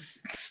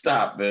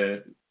 Stop,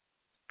 man.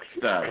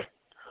 Stop.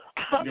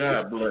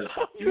 God bless.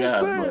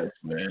 God bless,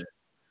 man.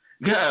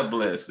 God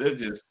bless. That's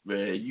just,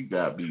 man, you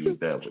got me with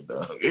that one,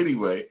 dog.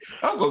 Anyway,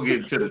 I'm going to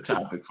get into the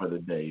topic for the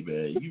day,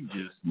 man. You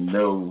just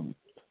no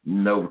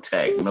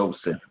tact, no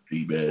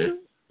sympathy, man.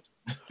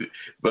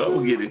 But I'm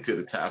going to get into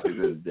the topic of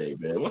the day,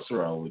 man. What's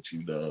wrong with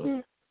you,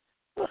 dog?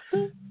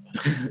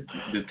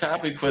 The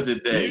topic for the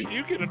day.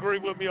 You can agree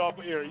with me off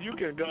air.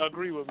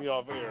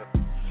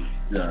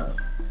 No.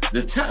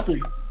 The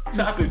topic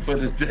for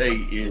the day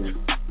is,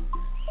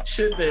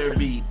 should there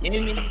be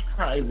any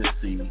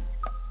privacy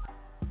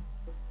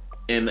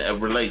in a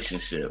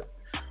relationship?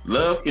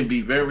 Love can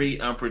be very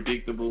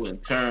unpredictable in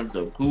terms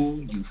of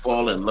who you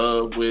fall in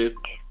love with,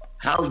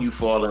 how you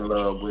fall in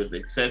love with,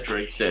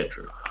 etc.,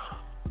 etc.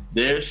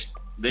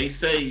 They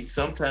say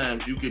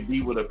sometimes you could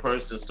be with a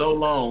person so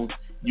long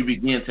you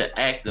begin to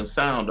act and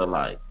sound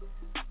alike.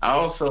 I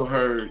also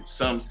heard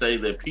some say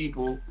that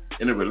people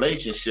in a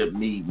relationship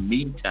need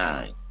me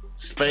time,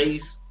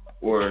 space,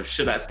 or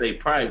should I say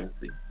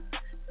privacy.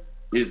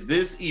 Is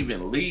this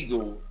even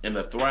legal in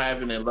a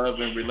thriving and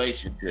loving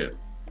relationship?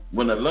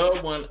 When a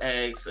loved one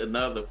asks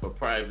another for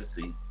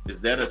privacy, is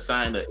that a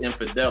sign of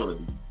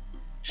infidelity?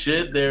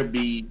 Should there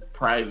be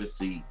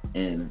privacy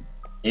in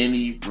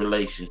any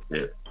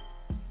relationship?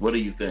 What do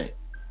you think?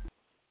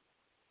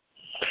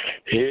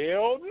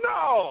 Hell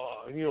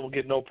no. You don't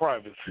get no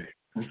privacy.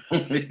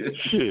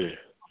 Shit.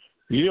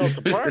 You want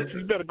some privacy,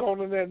 you better go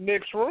in that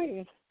next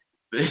room.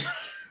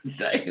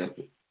 Damn.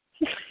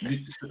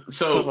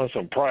 So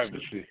some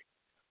privacy.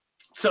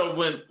 So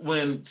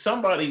when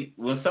somebody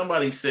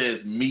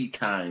says me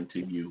time to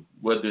you,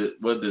 what does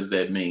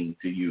that mean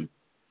to you?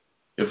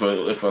 If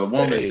a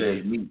woman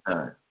says me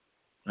time,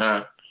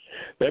 huh?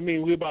 That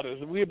means we about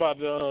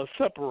to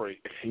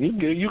separate. You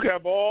can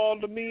have all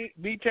the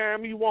me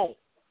time you want,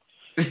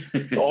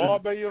 all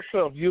by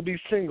yourself. You'll be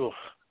single.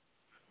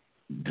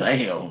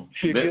 Damn.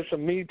 She'll get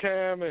some me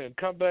time and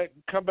come back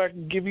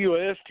and give you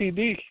a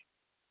STD.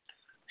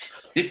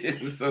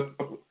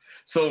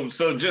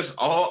 So just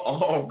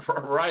all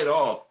right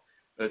off,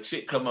 a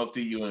chick come up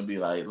to you and be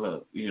like,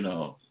 look,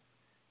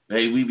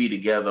 hey, we be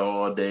together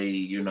all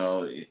day,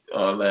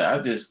 all that.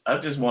 I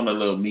just want a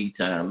little me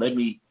time. Let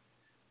me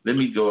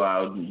go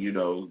out and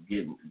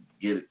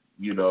get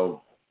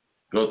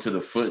go to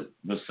the foot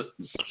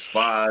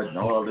spa and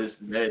all this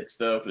and that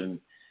stuff and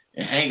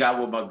hang out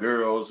with my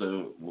girls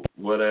or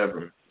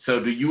whatever. So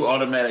do you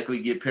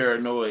automatically get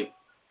paranoid?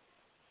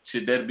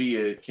 Should that be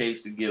a case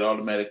to get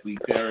automatically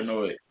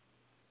paranoid?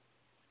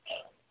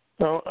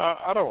 No,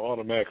 I don't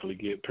automatically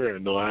get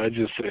paranoid. I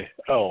just say,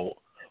 oh,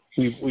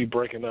 we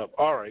breaking up.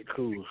 All right,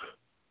 cool.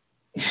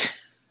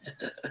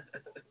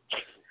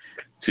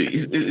 See,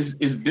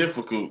 it's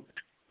difficult.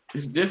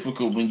 It's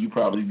difficult when you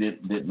probably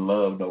didn't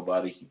love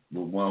nobody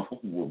with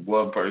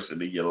one person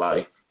in your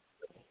life.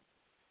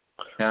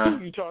 Huh?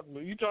 Who you talking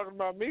about? You talking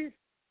about me?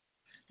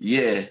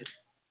 Yeah.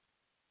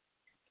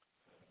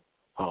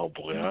 Oh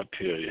boy, I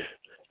tell you,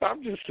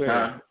 I'm just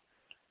saying.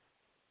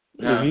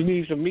 If you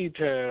need some me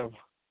time.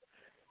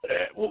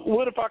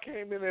 What if I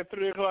came in at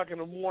 3:00 in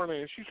the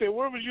morning and she said,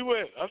 "Where was you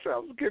at?" I said, "I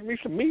was getting me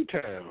some me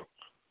time."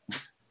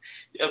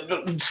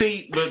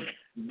 See, but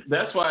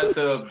that's why it's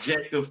an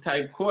objective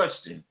type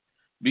question,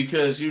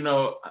 because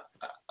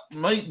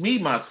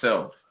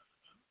myself,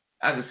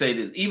 I can say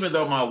this. Even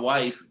though my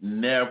wife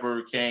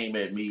never came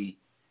at me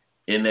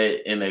in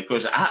that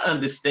question, I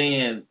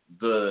understand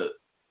the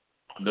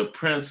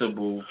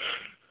principle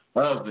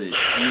of it.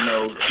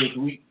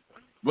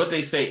 What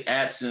they say,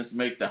 absence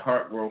make the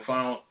heart grow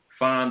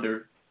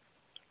fonder.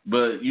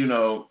 But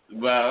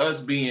by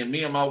us being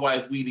me and my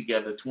wife, we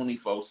together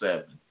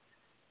 24/7.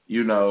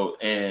 You know,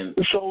 and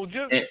so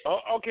just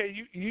okay.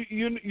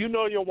 You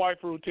know your wife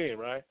routine,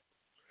 right?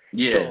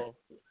 Yeah. So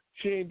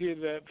she ain't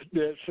did that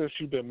since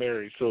you've been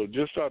married. So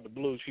just out the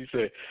blue, she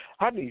said,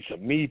 "I need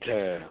some me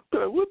time."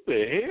 What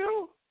the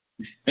hell?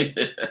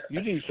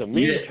 You need some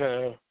me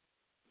time.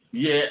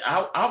 Yeah,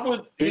 I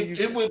would.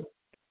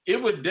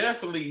 It would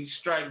definitely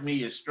strike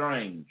me as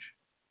strange,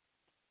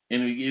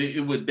 and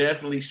it would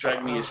definitely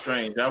strike me as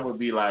strange. I would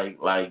be like,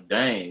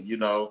 dang, you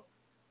know,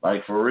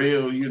 like for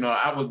real, you know.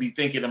 I would be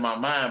thinking in my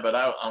mind, but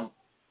I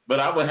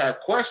would have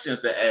questions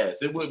to ask.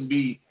 It wouldn't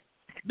be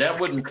that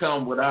wouldn't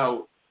come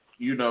without,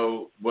 you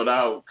know,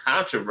 without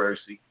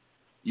controversy.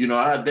 You know,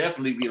 I'd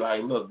definitely be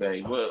like, look,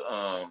 babe,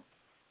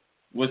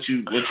 what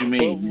you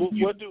mean?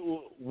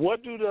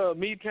 What do the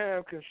me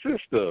time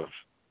consist of?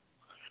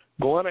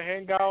 Going to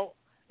hang out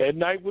at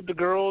night with the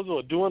girls,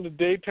 or during the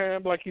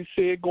daytime, like you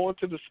said, going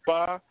to the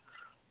spa,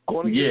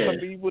 going to get something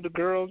to eat with the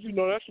girls? You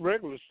know, that's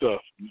regular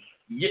stuff.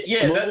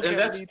 What kind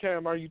of me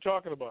time are you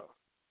talking about?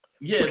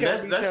 Yeah, what kind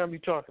of me time are you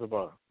talking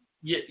about?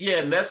 Yeah,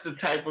 and that's the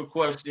type of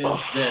questions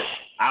that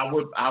I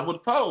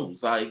would pose.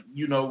 Like,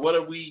 you know, what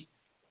are we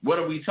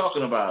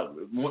talking about?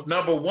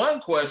 Number one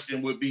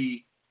question would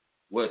be,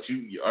 are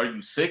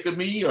you sick of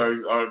me, or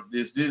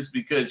is this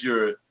because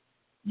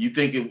you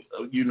thinking,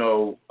 you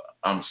know,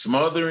 I'm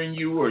smothering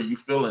you, or you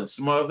feeling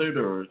smothered,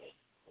 or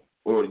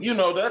you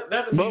know, that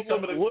would be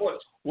some of the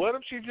questions. What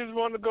if she just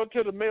wanted to go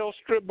to the male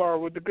strip bar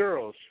with the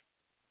girls,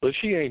 but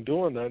she ain't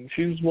doing nothing?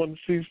 She just wanted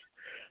to see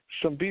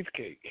some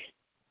beefcake.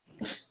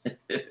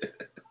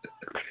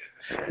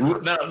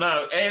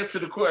 Now, answer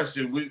the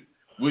question.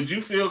 Would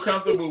you feel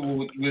comfortable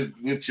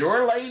with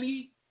your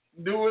lady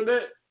doing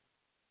that?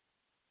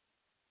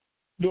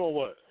 Doing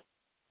what?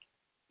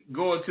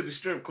 Going to the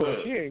strip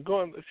club. She ain't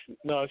going.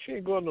 No, she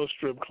ain't going to no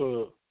strip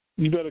club.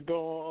 You better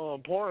go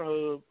on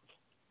Pornhub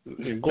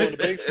and go in the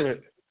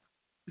basement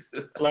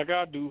like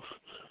I do.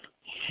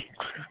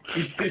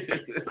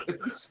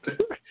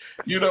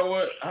 You know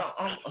what?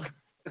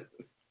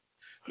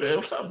 Man,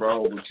 what's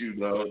wrong with you,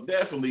 though?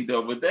 Definitely,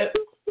 though. But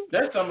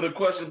that's some of the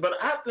questions. But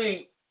I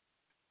think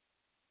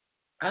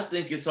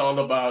it's all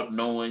about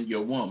knowing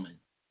your woman.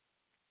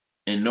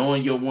 And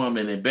knowing your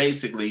woman, and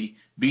basically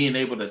being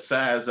able to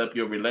size up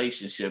your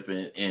relationship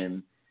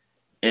and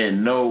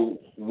know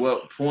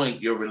what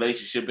point your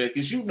relationship is.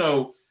 Because, you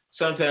know,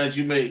 sometimes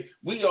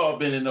we all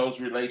been in those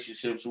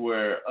relationships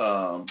where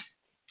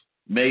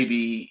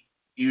maybe,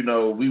 you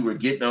know, we were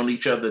getting on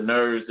each other's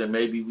nerves, and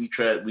maybe we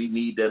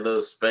need that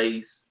little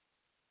space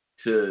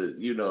to,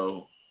 you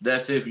know,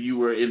 that's if you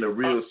were in a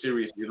real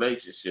serious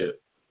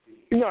relationship.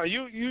 No,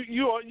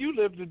 you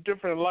lived a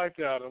different life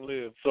that I done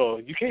lived, so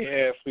you can't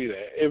ask me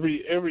that.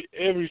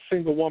 Every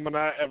single woman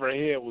I ever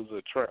had was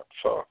a tramp,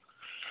 so.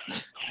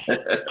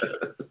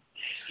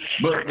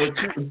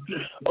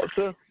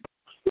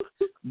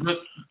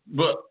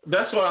 but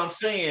that's what I'm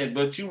saying.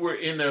 But you were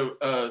in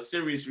a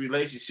serious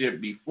relationship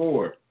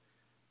before,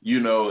 you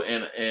know,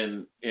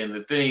 and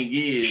the thing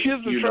is,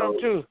 she's a tramp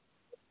too.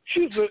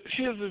 She's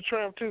a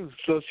tramp too,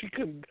 so she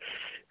couldn't.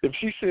 If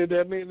she said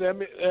that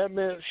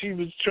meant she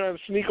was trying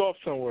to sneak off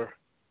somewhere.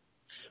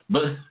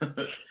 But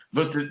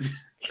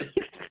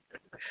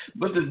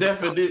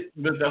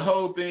the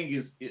whole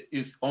thing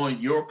is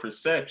on your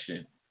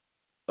perception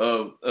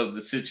of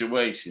the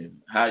situation,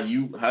 how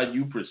you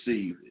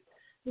perceive it.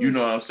 You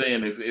know what I'm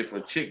saying? If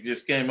a chick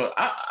just came up,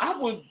 I'd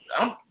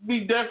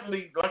be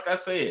definitely, like I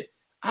said,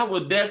 I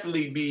would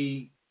definitely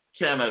be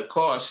kind of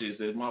cautious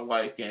if my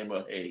wife came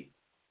up. Hey,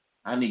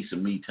 I need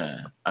some me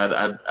time.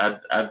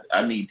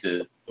 I need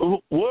to.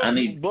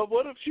 But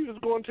what if she was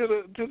going to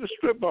the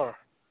strip bar?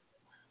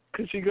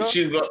 Could she go?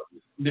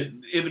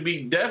 It'd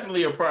be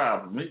definitely a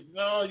problem.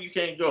 No, you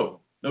can't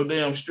go. No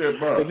damn strip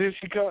bar. And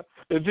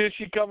then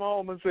she come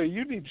home and say,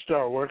 "You need to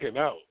start working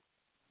out."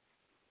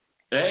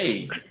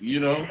 Hey, you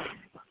know,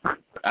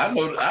 I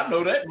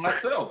know that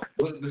myself.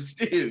 But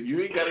still,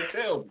 you ain't got to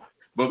tell me.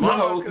 But my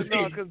whole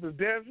thing, because the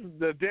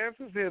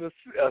dancers had a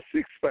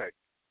 6-pack.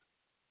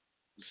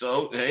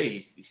 So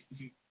hey,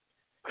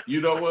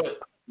 you know what?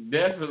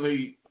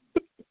 Definitely,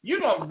 you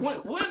know,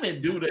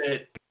 women do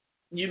that.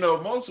 You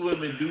know, most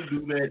women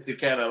do that to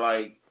kind of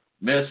like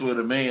mess with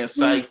a man's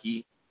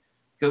psyche.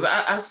 Because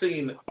I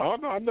seen. Oh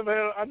no, I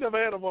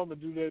never had a woman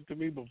do that to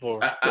me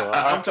before.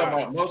 I'm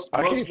talking about most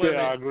women. Say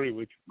I agree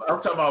with you.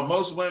 I'm talking about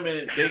most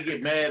women. They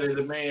get mad at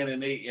a man,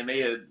 and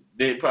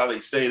they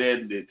probably say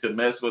that to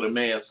mess with a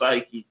man's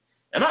psyche.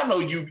 And I know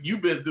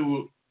you've been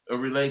through a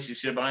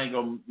relationship. I ain't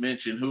gonna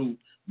mention who,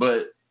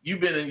 but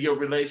you've been in your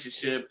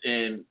relationship,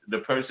 and the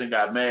person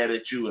got mad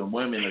at you, and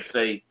women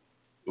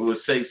will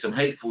say some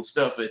hateful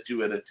stuff at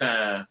you at a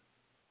time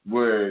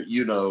where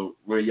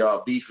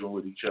y'all beefing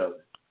with each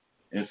other.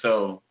 And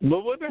so,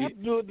 but what does that have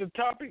to do with the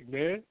topic,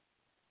 man?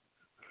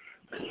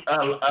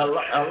 A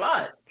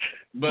lot.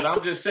 But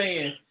I'm just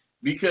saying,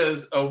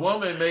 because a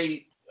woman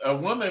may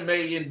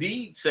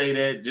indeed say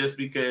that just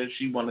because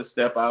she want to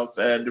step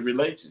outside the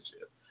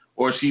relationship,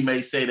 or she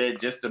may say that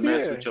just to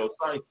mess with your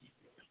psyche.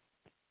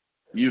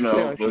 You know,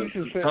 yeah, but she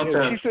said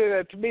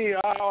that to me.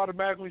 I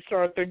automatically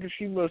started thinking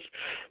she must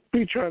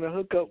be trying to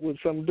hook up with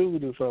some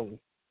dude or something.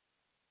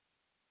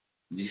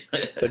 Yeah.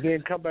 And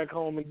then come back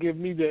home and give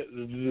me that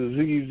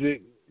disease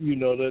that, you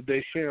know, that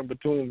they share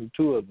between the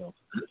two of them.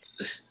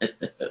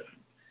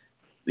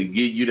 To give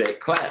you that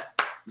clap.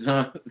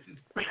 Huh?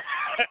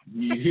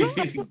 you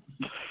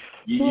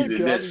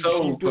that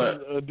soul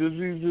clap.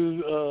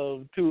 Diseases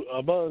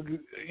among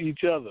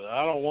each other.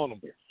 I don't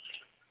want them.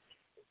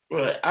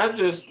 But I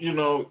just, you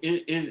know,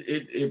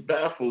 it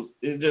baffles.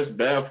 It just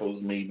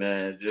baffles me,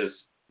 man. Just,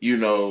 you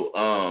know,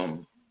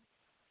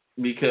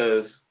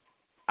 because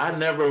I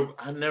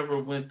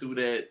never went through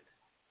that.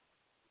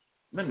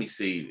 Let me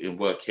see in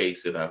what case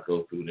did I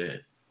go through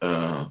that.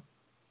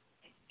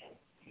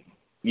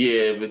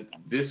 Yeah, but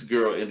this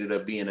girl ended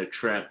up being a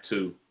tramp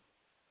too.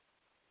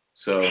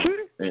 So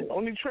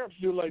only tramps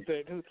do like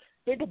that. 'Cause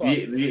think about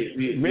it.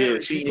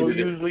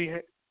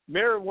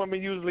 Married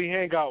women usually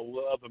hang out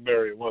with other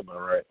married women,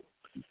 right?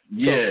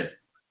 Yeah.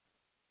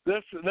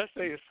 So let's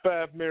say it's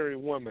 5 married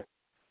women.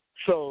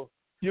 So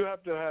you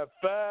have to have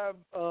 5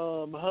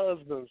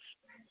 husbands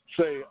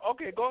say,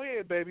 "Okay, go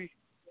ahead, baby."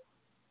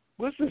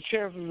 What's the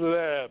chances of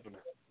that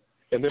happening?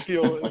 And if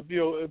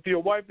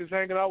your wife is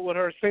hanging out with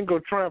her single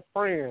tramp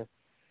friend,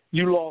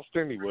 you lost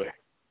anyway.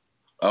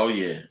 Oh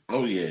yeah.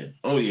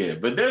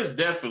 But there's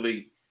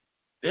definitely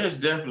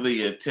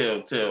a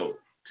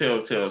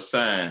telltale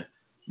sign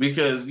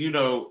because you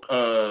know,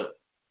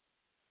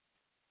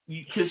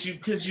 because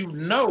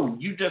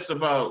you just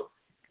about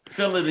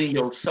feel it in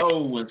your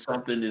soul when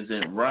something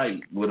isn't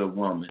right with a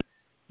woman.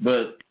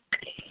 But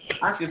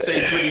I can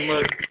say pretty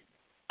much.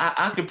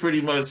 I could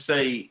pretty much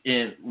say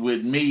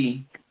with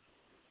me,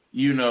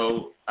 you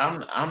know,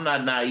 I'm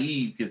not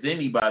naive because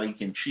anybody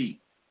can cheat.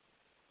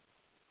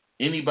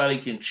 Anybody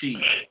can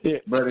cheat. Yeah.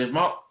 But if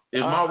my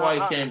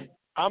wife can,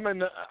 I'm in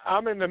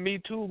the Me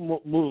Too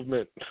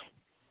movement.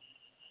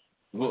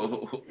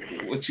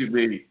 What you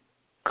mean?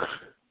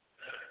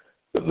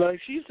 Like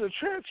she's a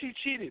tramp. She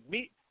cheated.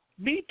 Me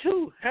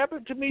too.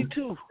 Happened to me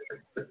too.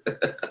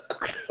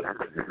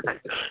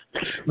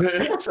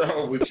 Man, what's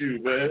wrong with you,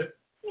 man?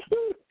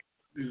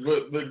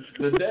 But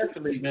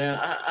definitely, man.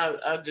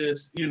 I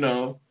just, you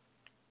know,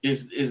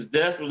 it's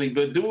definitely.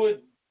 But do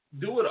it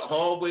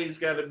always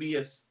got to be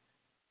a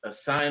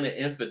sign of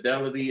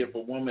infidelity if a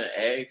woman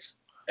asks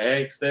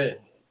that?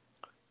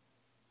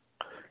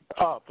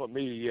 For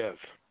me, yes.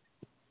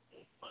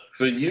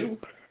 For you?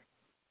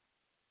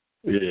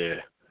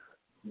 Yeah.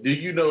 Do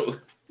you know?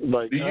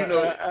 Like,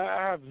 I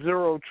have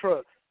zero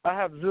trust. I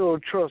have zero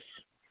trust.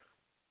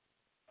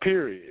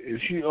 Period.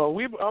 If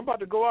I'm about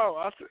to go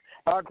out.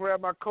 I grab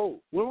my coat.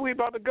 Where are we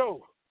about to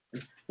go?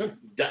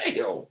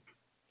 Damn.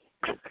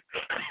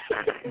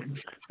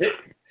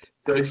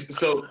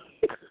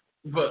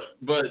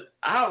 But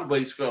I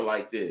always felt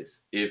like this.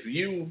 If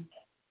you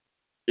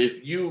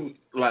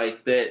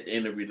like that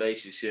in a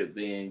relationship,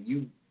 then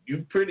you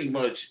pretty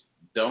much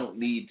don't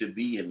need to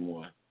be in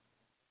one.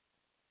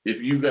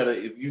 If you gotta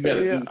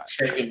do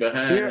checking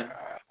behind. Yeah,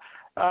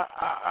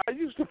 I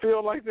used to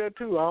feel like that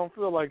too. I don't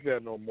feel like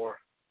that no more.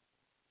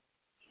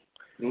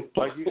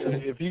 Like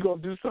if you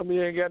gonna do something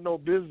you ain't got no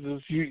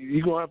business,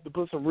 you gonna have to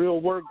put some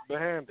real work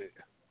behind it.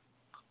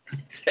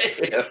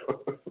 Damn.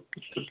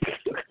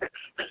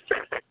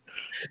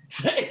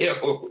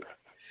 Damn.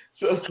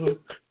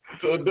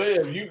 So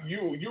damn,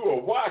 you a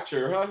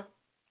watcher, huh?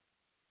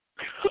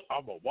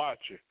 I'm a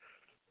watcher.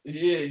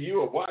 Yeah,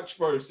 you a watch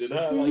person,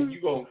 huh? Like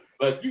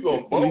you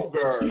gonna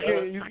bogart.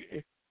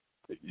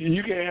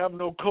 You can't have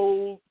no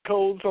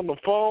codes on the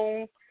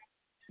phone.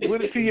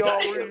 What if he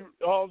always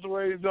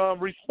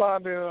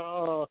responding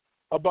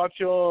about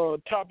your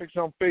topics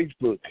on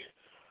Facebook?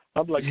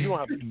 I'm like, you don't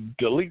have to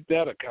delete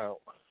that account.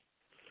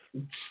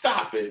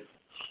 Stop it,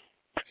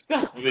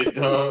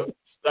 dog.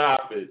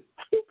 Stop it.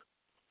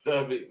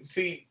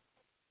 See,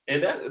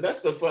 and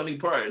that's the funny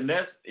part, and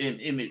that's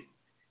in it.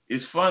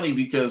 It's funny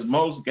because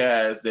most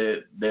guys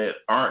that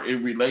aren't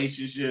in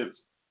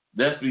relationships,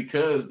 that's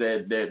because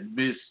that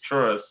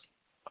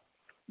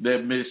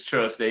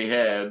mistrust they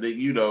have, that,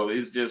 you know,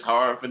 it's just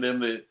hard for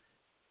them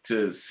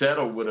to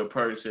settle with a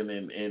person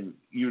and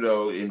you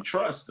know, and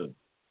trust them.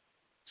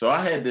 So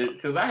I had to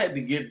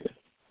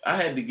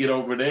get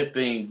over that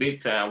thing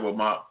big time with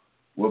my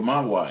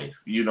wife.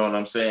 You know what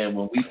I'm saying?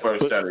 When we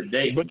first started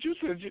dating. But you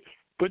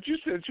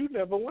said you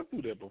never went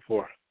through that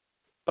before.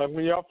 Like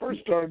when y'all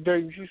first started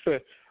dating, she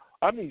said,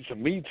 "I need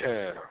some me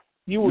time."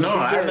 You would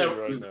I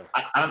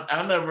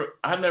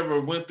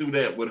never went through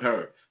that with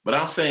her. But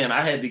I'm saying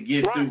I had to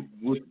get through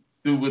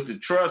with the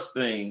trust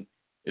thing,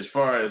 as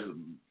far as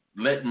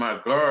letting my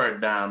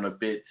guard down a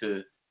bit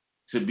to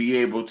be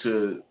able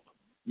to,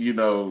 you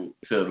know,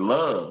 to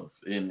love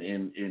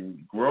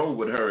and grow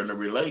with her in a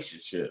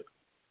relationship.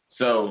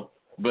 So,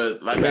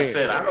 but like I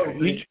said, I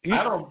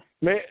don't.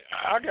 Man,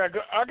 I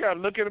got to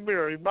look in the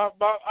mirror.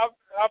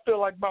 I feel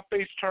like my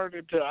face turned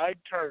into Ike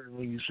Turner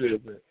when you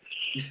said that.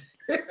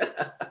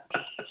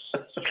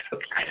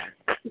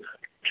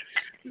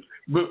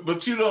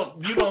 But you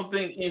don't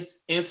think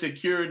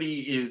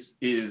insecurity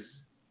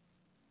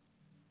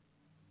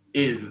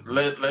is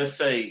let's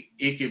say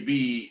it could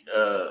be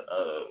a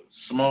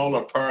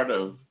smaller part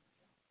of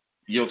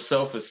your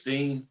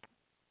self-esteem.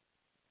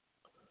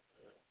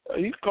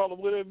 You can call it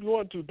whatever you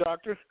want to,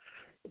 doctor.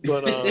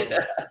 But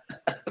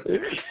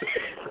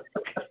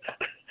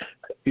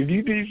if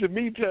you need some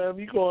me time,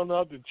 you going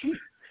out to cheat.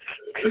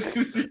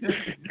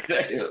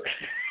 Damn.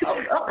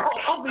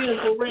 I'm being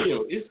for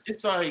real.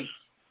 It's like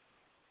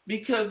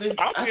because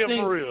I'm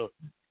being for real.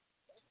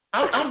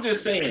 I'm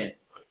just saying.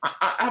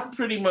 I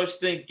pretty much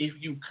think if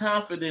you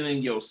confident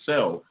in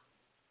yourself,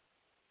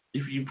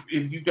 if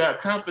you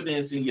got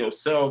confidence in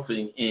yourself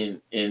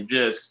and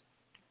just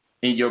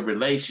in your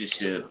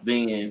relationship,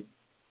 then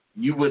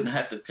you wouldn't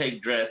have to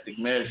take drastic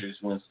measures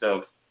when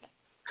stuff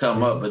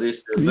come up. But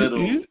it's the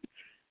little.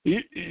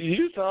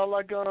 You sound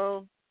like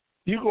you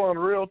got a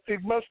real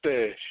thick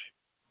mustache,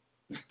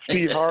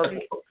 Steve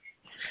Harvey.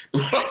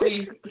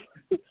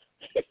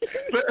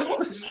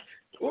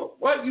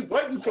 Why you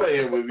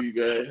playing with me,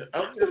 guys?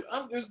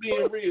 I'm just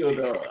being real,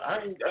 though. I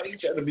ain't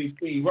trying to be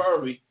Steve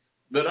Harvey,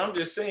 but I'm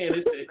just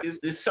saying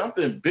it's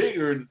something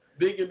bigger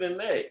than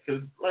that.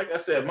 Because, like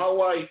I said, my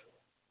wife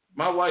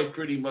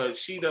pretty much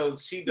she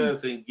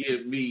doesn't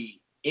give me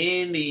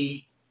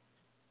any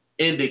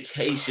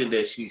indication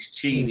that she's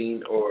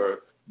cheating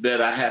or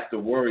that I have to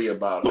worry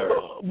about her.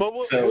 But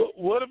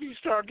what if you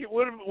start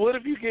what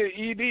if you get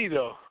ED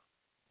though,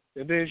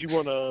 and then she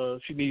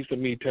needs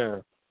some me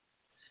time?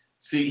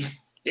 See,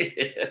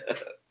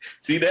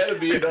 that'll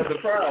be another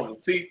problem.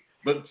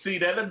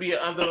 That'll be an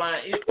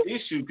underlying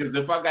issue because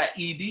if I got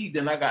ED,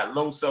 then I got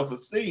low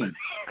self-esteem.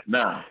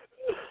 Now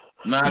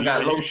I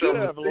got low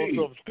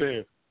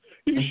self-esteem.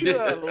 You should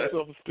have low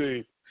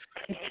self-esteem.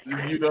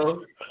 You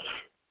know,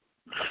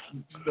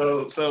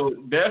 so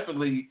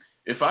definitely,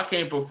 if I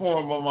can't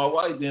perform on my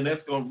wife, then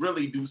that's gonna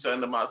really do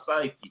something to my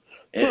psyche.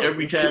 And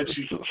every time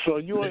so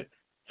you ain't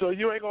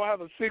gonna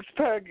have a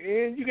 6-pack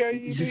and you got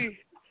ED.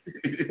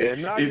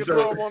 And now your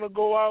girl want to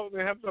go out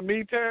and have some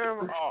me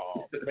time?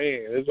 Oh,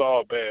 man, it's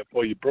all bad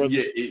for you, brother.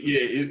 Yeah,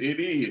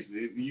 it is.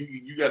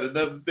 You got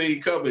another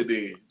thing coming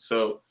in.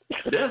 So,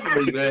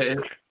 definitely,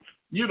 man,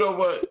 you know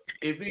what?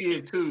 It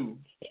is, too.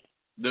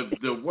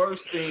 The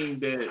worst thing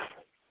that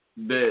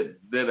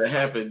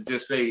happened,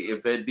 just say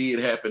if that did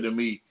happen to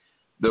me,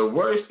 the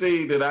worst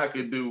thing that I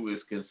could do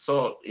is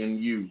consult in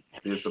you.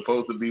 It's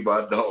supposed to be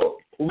my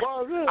dog.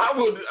 Why is that? I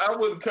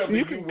wouldn't come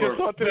you to you can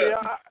consult to me.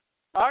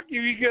 I'll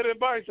give you good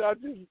advice. I'll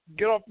just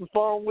get off the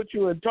phone with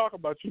you and talk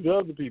about you to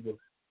other people.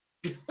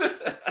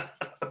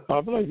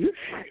 I'll be like,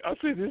 I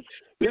said,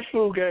 this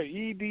fool got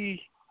ED.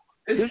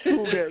 This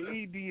fool got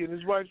ED, and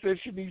his wife said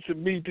she needs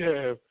some me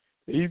time.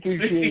 And he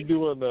thinks she ain't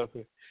doing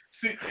nothing.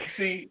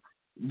 See,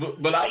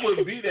 but I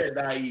wouldn't be that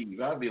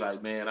naive. I'd be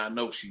like, man, I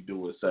know she's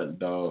doing something,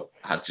 dog.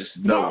 I just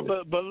know.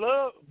 No,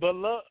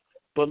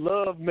 but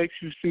love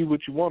makes you see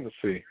what you want to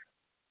see.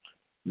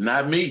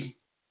 Not me.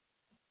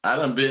 I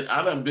done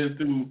been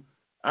through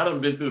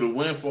the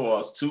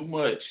windfalls too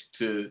much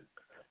to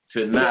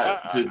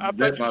not to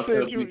let myself.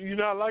 Said you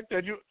not like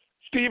that.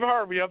 Steve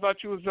Harvey, I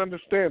thought you was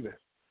understanding.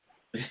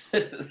 What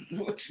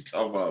you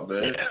talking about,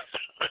 man?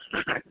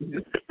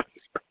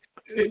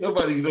 Ain't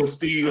nobody know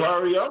Steve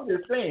Harvey. I'm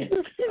just saying.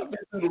 I've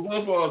been through the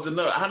windfalls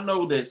enough. I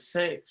know that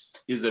sex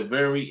is a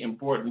very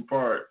important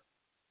part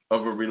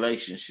of a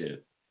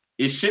relationship.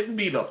 It shouldn't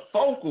be the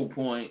focal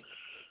point,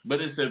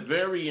 but it's a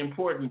very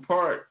important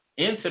part.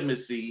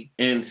 Intimacy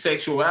and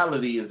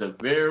sexuality is a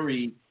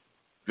very,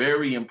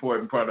 very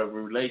important part of a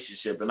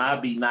relationship. And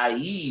I'd be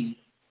naive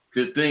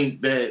to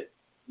think that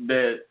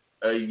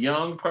a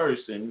young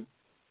person,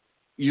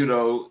 you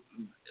know,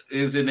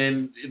 isn't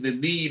in the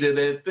need of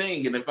that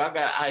thing. And if I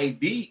got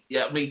ED,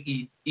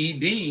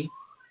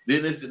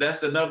 then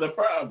that's another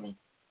problem.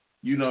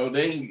 You know,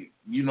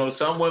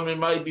 some women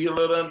might be a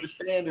little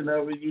understanding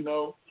of it, you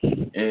know,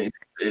 and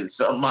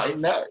some might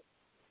not,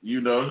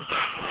 you know.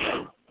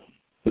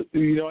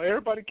 You know,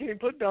 everybody can't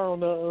put down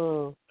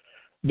the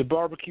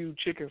barbecue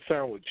chicken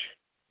sandwich.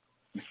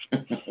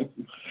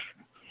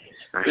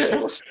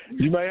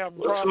 You might have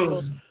a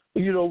problem,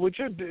 you know,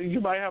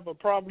 you might have a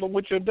problem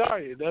with your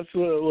diet. That's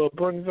what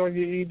brings on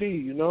your ED,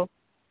 you know.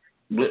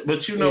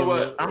 But you know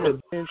what?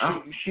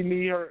 She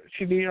need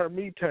her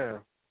me time.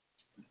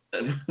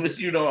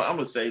 You know, I'm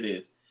gonna say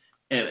this,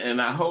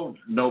 and I hope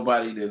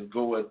nobody that's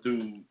going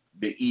through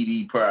the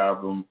ED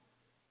problem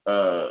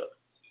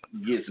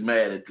gets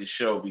mad at the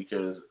show,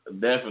 because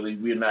definitely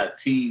we're not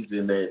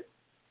teasing that.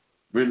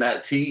 We're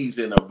not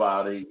teasing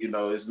about it. You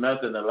know, it's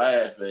nothing to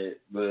laugh at.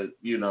 But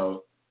you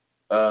know,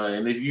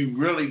 and if you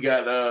really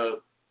got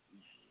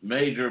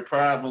major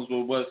problems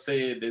with what's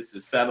said, this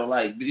is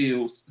Satellite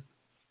Bills.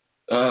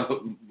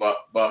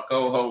 My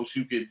co-host,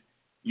 you could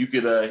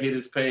hit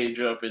his page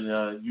up,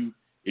 and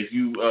if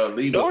you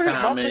leave don't a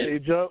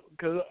comment. Don't hit my page up,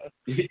 cause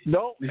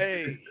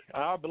hey,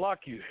 I'll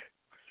block you.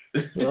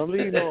 Don't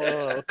leave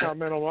no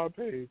comment on my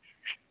page.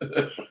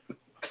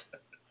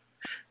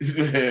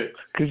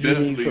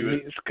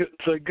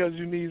 Because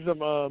you need some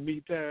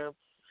me time.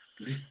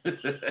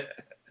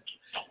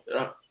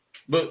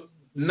 But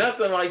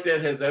nothing like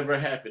that has ever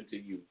happened to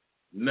you.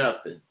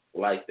 Nothing.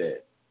 like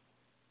that.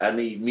 I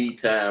need me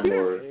time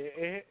or.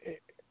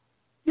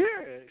 Yeah,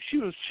 she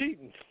was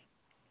cheating.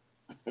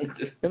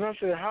 And I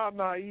said, how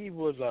naive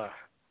was I?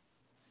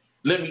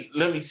 Let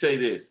me say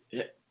this.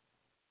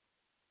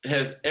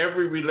 Has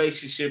every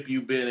relationship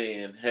you've been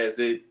in, has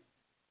it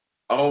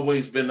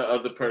always been the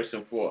other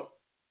person's fault?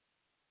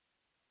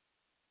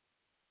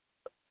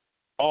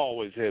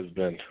 Always has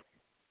been.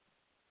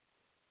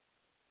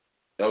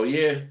 Oh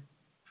yeah.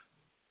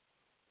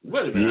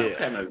 Wait a minute.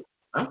 Yeah.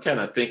 I'm kind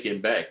of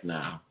thinking back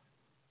now.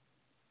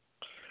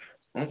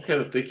 I'm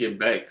kind of thinking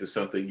back to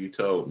something you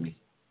told me,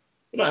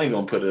 but I ain't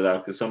gonna put it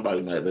out because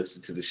somebody might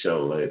listen to the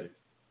show later.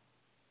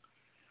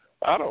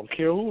 I don't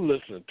care who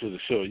listens to the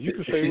show. You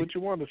can say what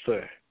you want to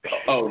say.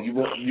 Oh, you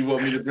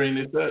want me to bring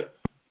this up?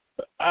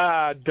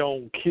 I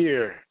don't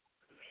care.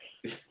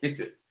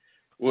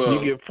 Well,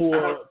 you get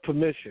full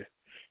permission.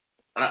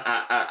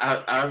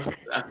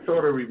 I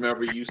sort of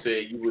remember you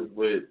said you was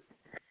with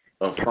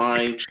a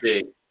fine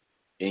chick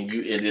and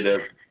you ended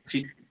up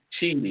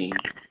cheating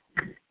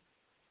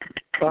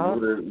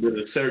with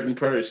a certain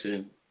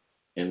person,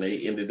 and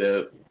they ended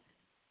up,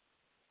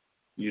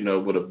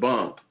 with a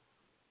bump.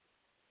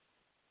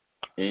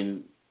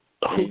 And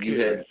you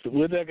had. So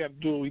what that got to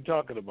do with what we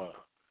talking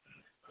about?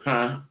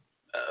 Huh?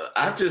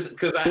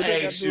 Because I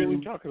asked you. What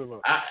we talking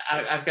about?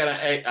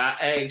 I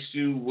asked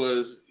you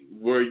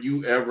were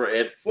you ever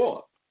at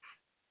fault?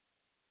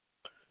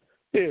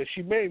 Yeah,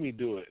 she made me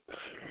do it.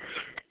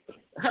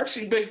 How'd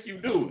she make you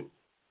do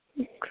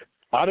it?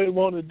 I didn't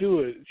want to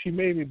do it. She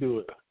made me do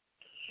it.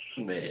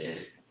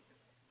 Man,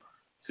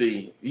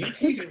 see, you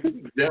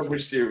never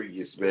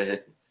serious, man.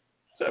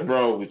 Something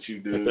wrong with you,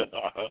 dude.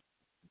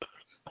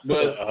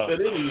 But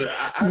anyway,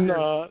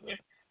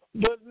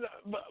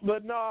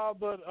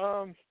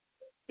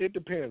 it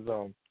depends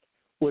on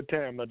what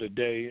time of the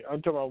day.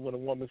 I'm talking about when a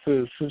woman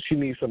says she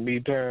needs some me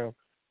time.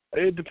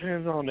 It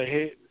depends on the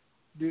head.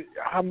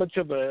 How much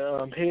of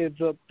a heads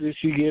up did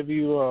she give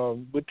you?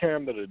 What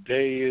time of the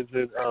day is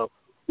it?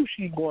 Who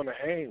she going to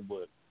hang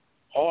with?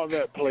 All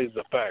that plays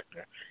a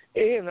factor.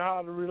 And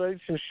how the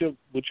relationship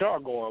with y'all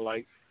going.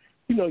 Like,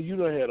 you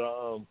done had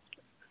a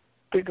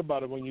think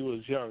about it when you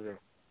was younger.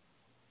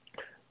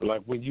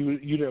 Like when you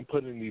didn't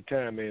put any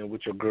time in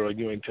with your girl,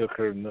 you ain't took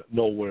her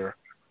nowhere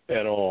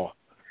at all,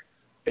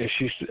 and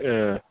she's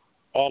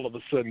all of a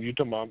sudden you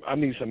talking about I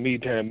need some me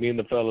time. Me and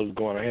the fellas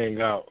going to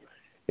hang out,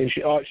 and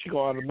she gonna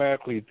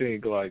automatically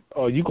think like,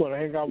 oh, you going to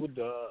hang out with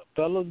the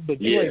fellas,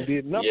 but you ain't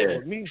did nothing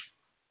with me.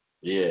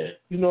 Yeah.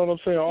 You know what I'm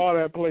saying? All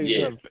that plays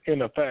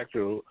in a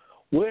factor.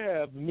 What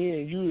have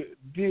me and you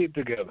did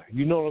together?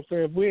 You know what I'm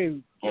saying? If we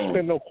ain't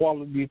spend no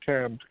quality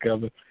time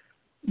together,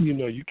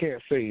 you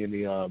can't say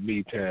any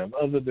me time.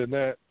 Other than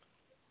that,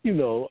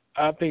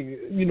 I think,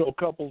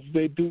 couples,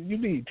 they do, you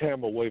need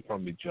time away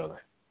from each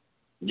other.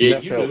 Yeah,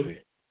 that's you healthy. do.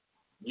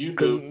 You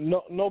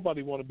do.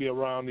 Nobody want to be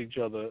around each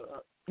other,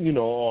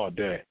 all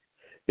day.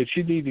 If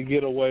she need to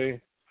get away,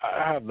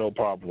 I have no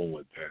problem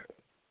with that.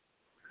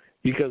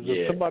 Because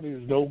if somebody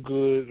is no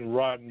good and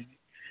rotten,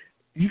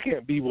 you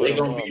can't be with them.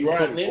 They're going to be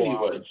rotten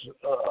anyway.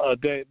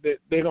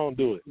 They're going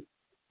to do it.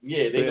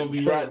 Yeah, they're going to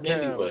be rotten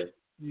anyway.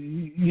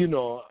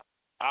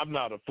 I'm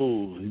not a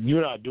fool.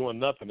 You're not doing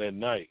nothing at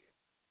night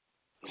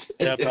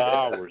after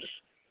hours.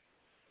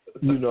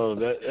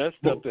 That's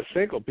stuff that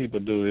single people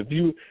do. If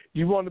you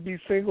want to be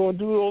single and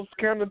do those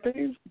kind of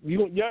things,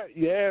 your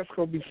ass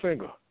gonna be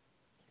single.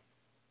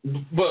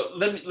 But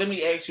let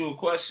me ask you a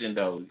question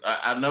though.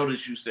 I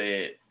noticed you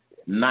said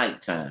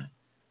nighttime.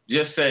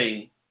 Just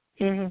say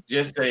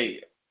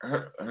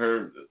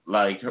her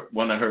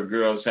one of her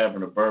girls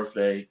having a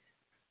birthday,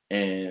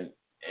 and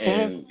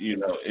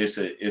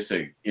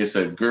it's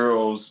a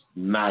girls'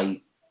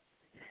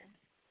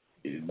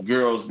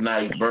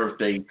 night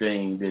birthday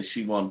thing that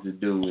she wanted to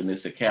do, and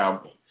it's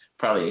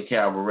probably a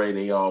cabaret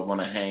they all want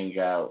to hang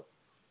out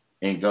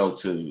and go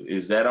to.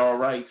 Is that all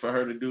right for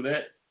her to do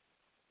that?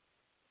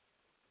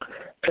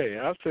 Hey,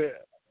 I said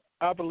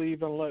I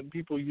believe in letting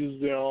people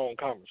use their own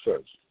common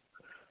sense.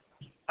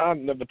 I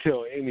never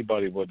tell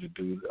anybody what to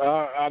do.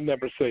 I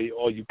never say,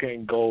 "Oh, you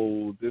can't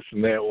go this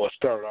and that," or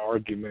start an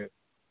argument.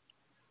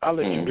 I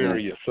let you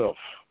bury yourself.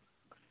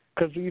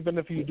 Because even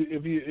if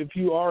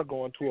you are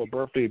going to a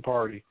birthday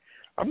party,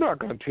 I'm not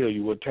going to tell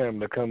you what time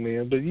to come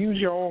in, but use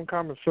your own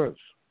common sense.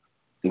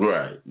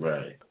 Right.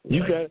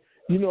 You got,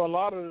 a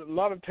lot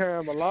of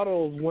time, a lot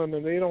of those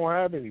women, they don't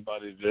have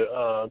anybody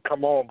to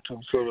come home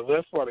to, so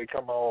that's why they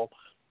come home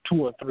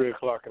 2 and 3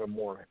 o'clock in the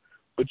morning.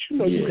 But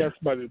you got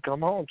somebody to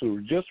come home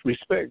to. Just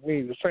respect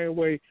me the same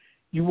way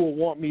you will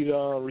want me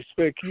to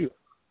respect you.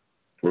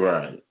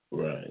 Right.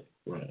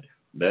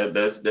 That's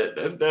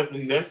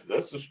definitely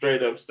that's some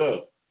straight up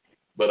stuff.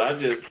 But I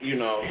just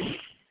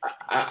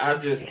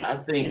I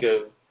think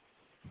of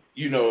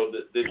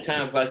the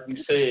times like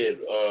you said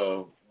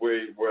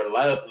where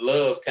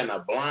love kind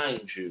of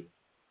blinds you,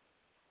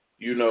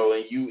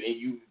 and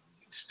you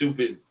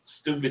stupid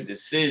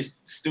decisions,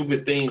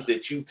 stupid things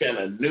that you kind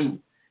of knew.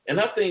 And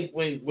I think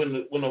when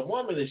a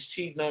woman is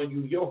cheating on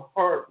you, your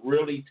heart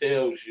really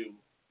tells you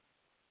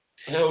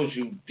tells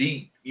you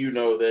deep,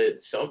 that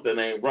something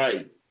ain't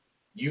right?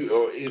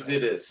 Or is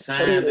it a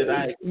sign that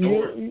I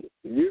ignore?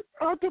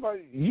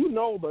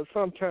 But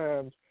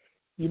sometimes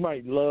you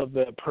might love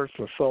that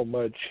person so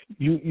much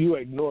you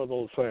ignore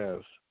those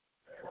signs.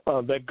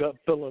 That gut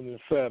feeling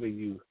inside of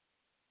you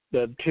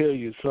that tell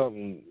you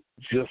something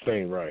just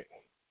ain't right,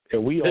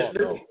 and we all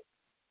know.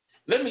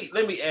 Let me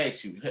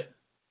ask you.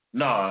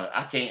 No,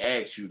 I can't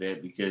ask you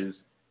that because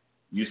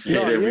you said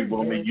every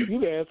woman you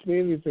can ask me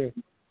anything.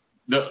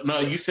 No,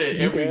 you said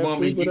every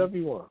woman whatever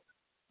you want.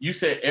 You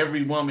said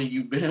every woman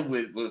you've been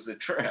with was a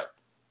trap.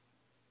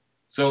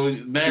 So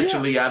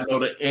naturally, I know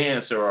the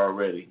answer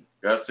already.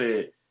 I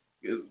said,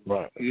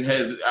 right.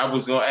 I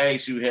was gonna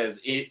ask you,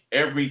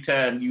 every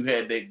time you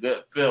had that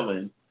gut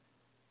feeling,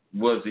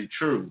 was it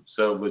true?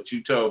 So, but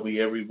you told me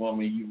every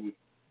woman you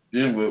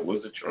been with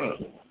was a trap.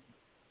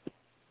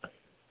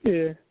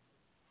 Yeah,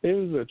 it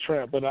was a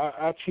trap, but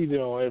I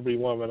cheated on every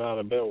woman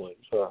I've been with.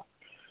 So.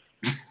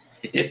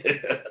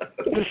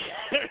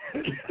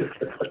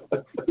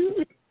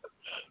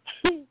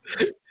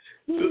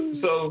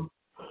 So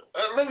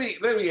let me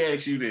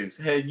ask you this: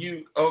 Had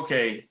you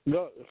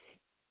No.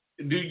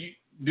 Do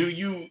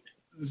you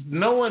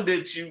knowing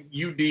that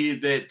you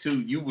did that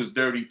too? You was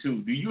dirty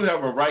too. Do you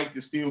have a right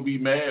to still be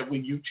mad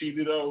when you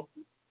cheated on?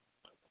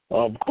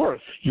 Of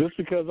course, just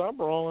because I'm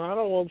wrong, I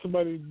don't want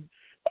somebody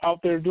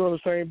out there doing the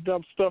same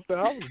dumb stuff that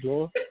I was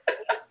doing.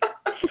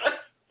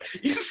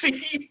 You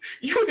see,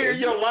 you hear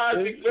your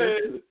logic,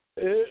 man.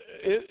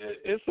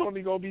 It's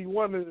only gonna be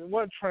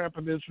one tramp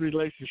in this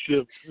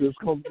relationship.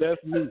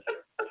 That's me.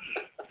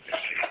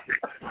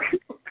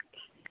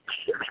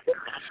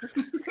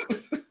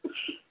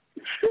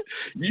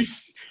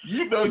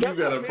 You know you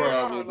got a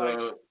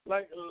problem.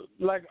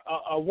 Like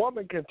a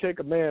woman can take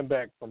a man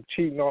back from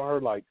cheating on her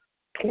like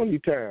 20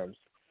 times,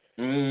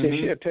 and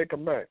she'll take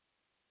him back.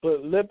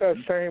 But let that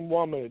same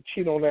woman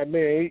cheat on that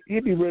man,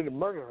 he'd be ready to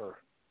murder her.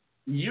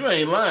 You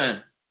ain't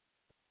lying.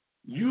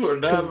 You are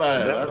not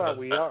lying. That's how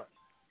we are.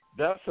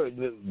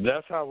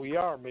 That's how we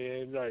are,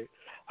 man. Like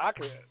I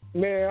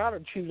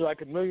done cheated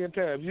like a million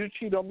times. You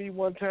cheat on me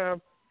one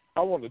time,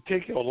 I want to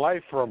take your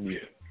life from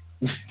you.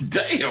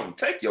 Damn,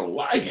 take your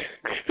life.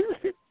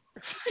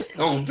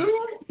 Oh, dude.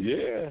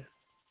 Yeah.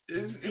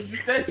 Is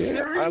that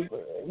serious?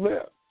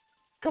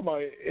 Come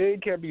on,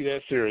 it can't be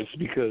that serious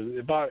because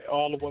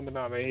all the women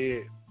out my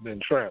head been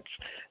tramps,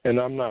 and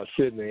I'm not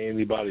sitting in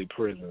anybody's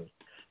prison.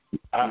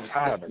 I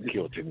haven't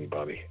killed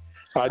anybody.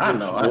 I just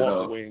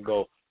walk away and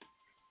go,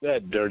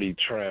 that dirty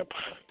tramp.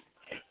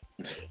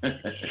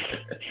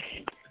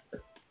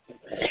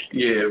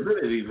 Yeah, but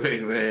anyway,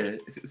 man.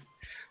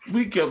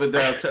 We coming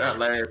down to our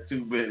last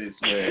 2 minutes,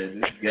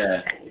 man.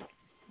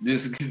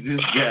 This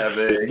guy,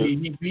 man.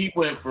 He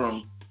went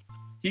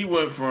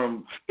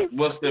from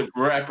what's the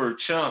rapper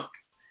Chunk.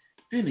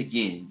 Then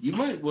again, you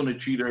might want to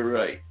treat her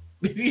right.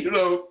 You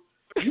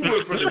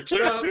went from the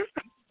Chunk,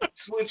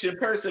 switching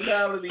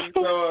personalities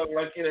on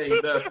like it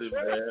ain't nothing,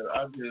 man.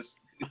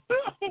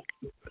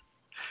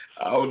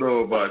 I don't know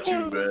about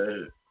you,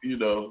 man.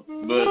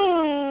 But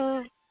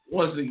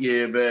once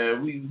again,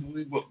 man,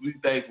 we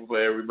thankful for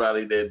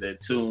everybody that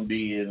tuned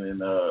in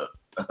and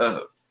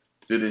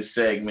to this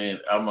segment.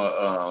 I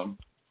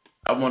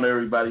want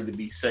everybody to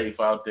be safe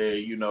out there.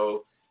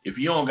 If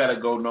you don't gotta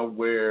go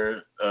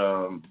nowhere,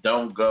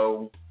 don't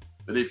go.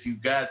 But if you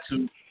got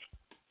to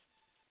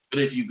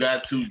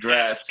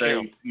drive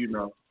safe,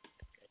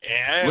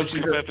 And ask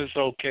him if it's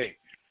okay.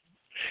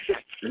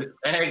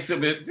 Ask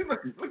him if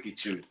look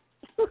at you.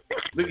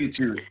 Look at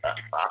you.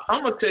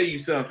 I'm gonna tell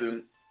you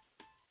something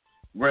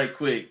right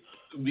quick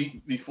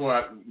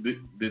before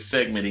this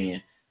segment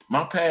ends.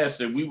 My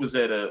pastor, we was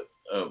at a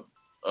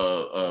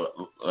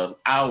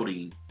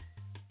outing,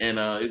 and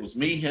it was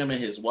me, him,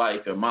 and his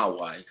wife, and my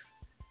wife.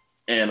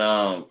 And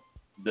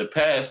the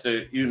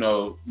pastor,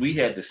 we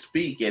had to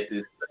speak at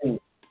this thing.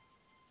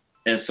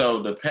 And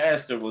so the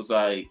pastor was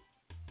like,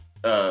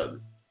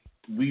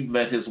 we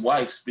let his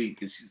wife speak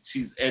because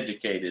she's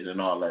educated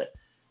and all that.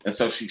 And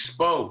so she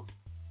spoke,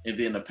 and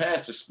then the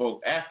pastor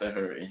spoke after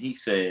her, and he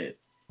said,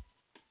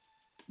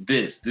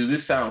 this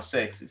sounds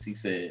sexist? He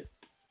said,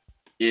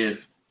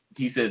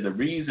 the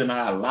reason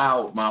I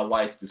allowed my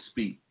wife to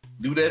speak.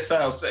 Do that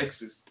sound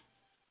sexist?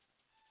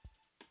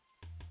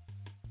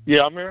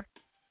 Yeah, I'm here.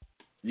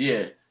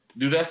 Yeah.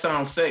 Do that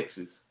sound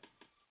sexist?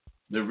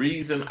 The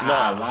reason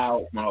I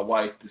allowed my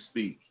wife to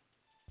speak.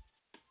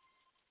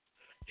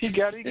 He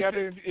got it.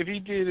 If he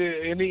did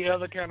it any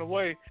other kind of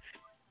way,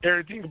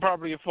 everything would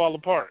probably fall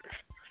apart.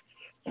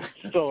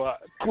 So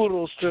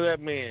kudos to that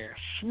man,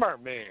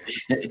 smart man.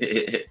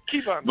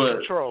 Keep under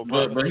control,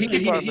 brother. But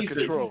keep under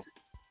control.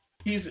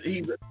 He's.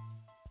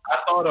 I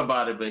thought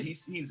about it, but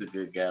he's a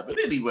good guy. But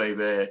anyway,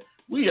 man,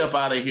 we up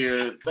out of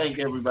here. Thank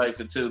everybody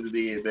for tuning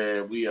in,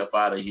 man. We up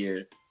out of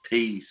here.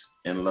 Peace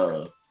and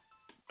love.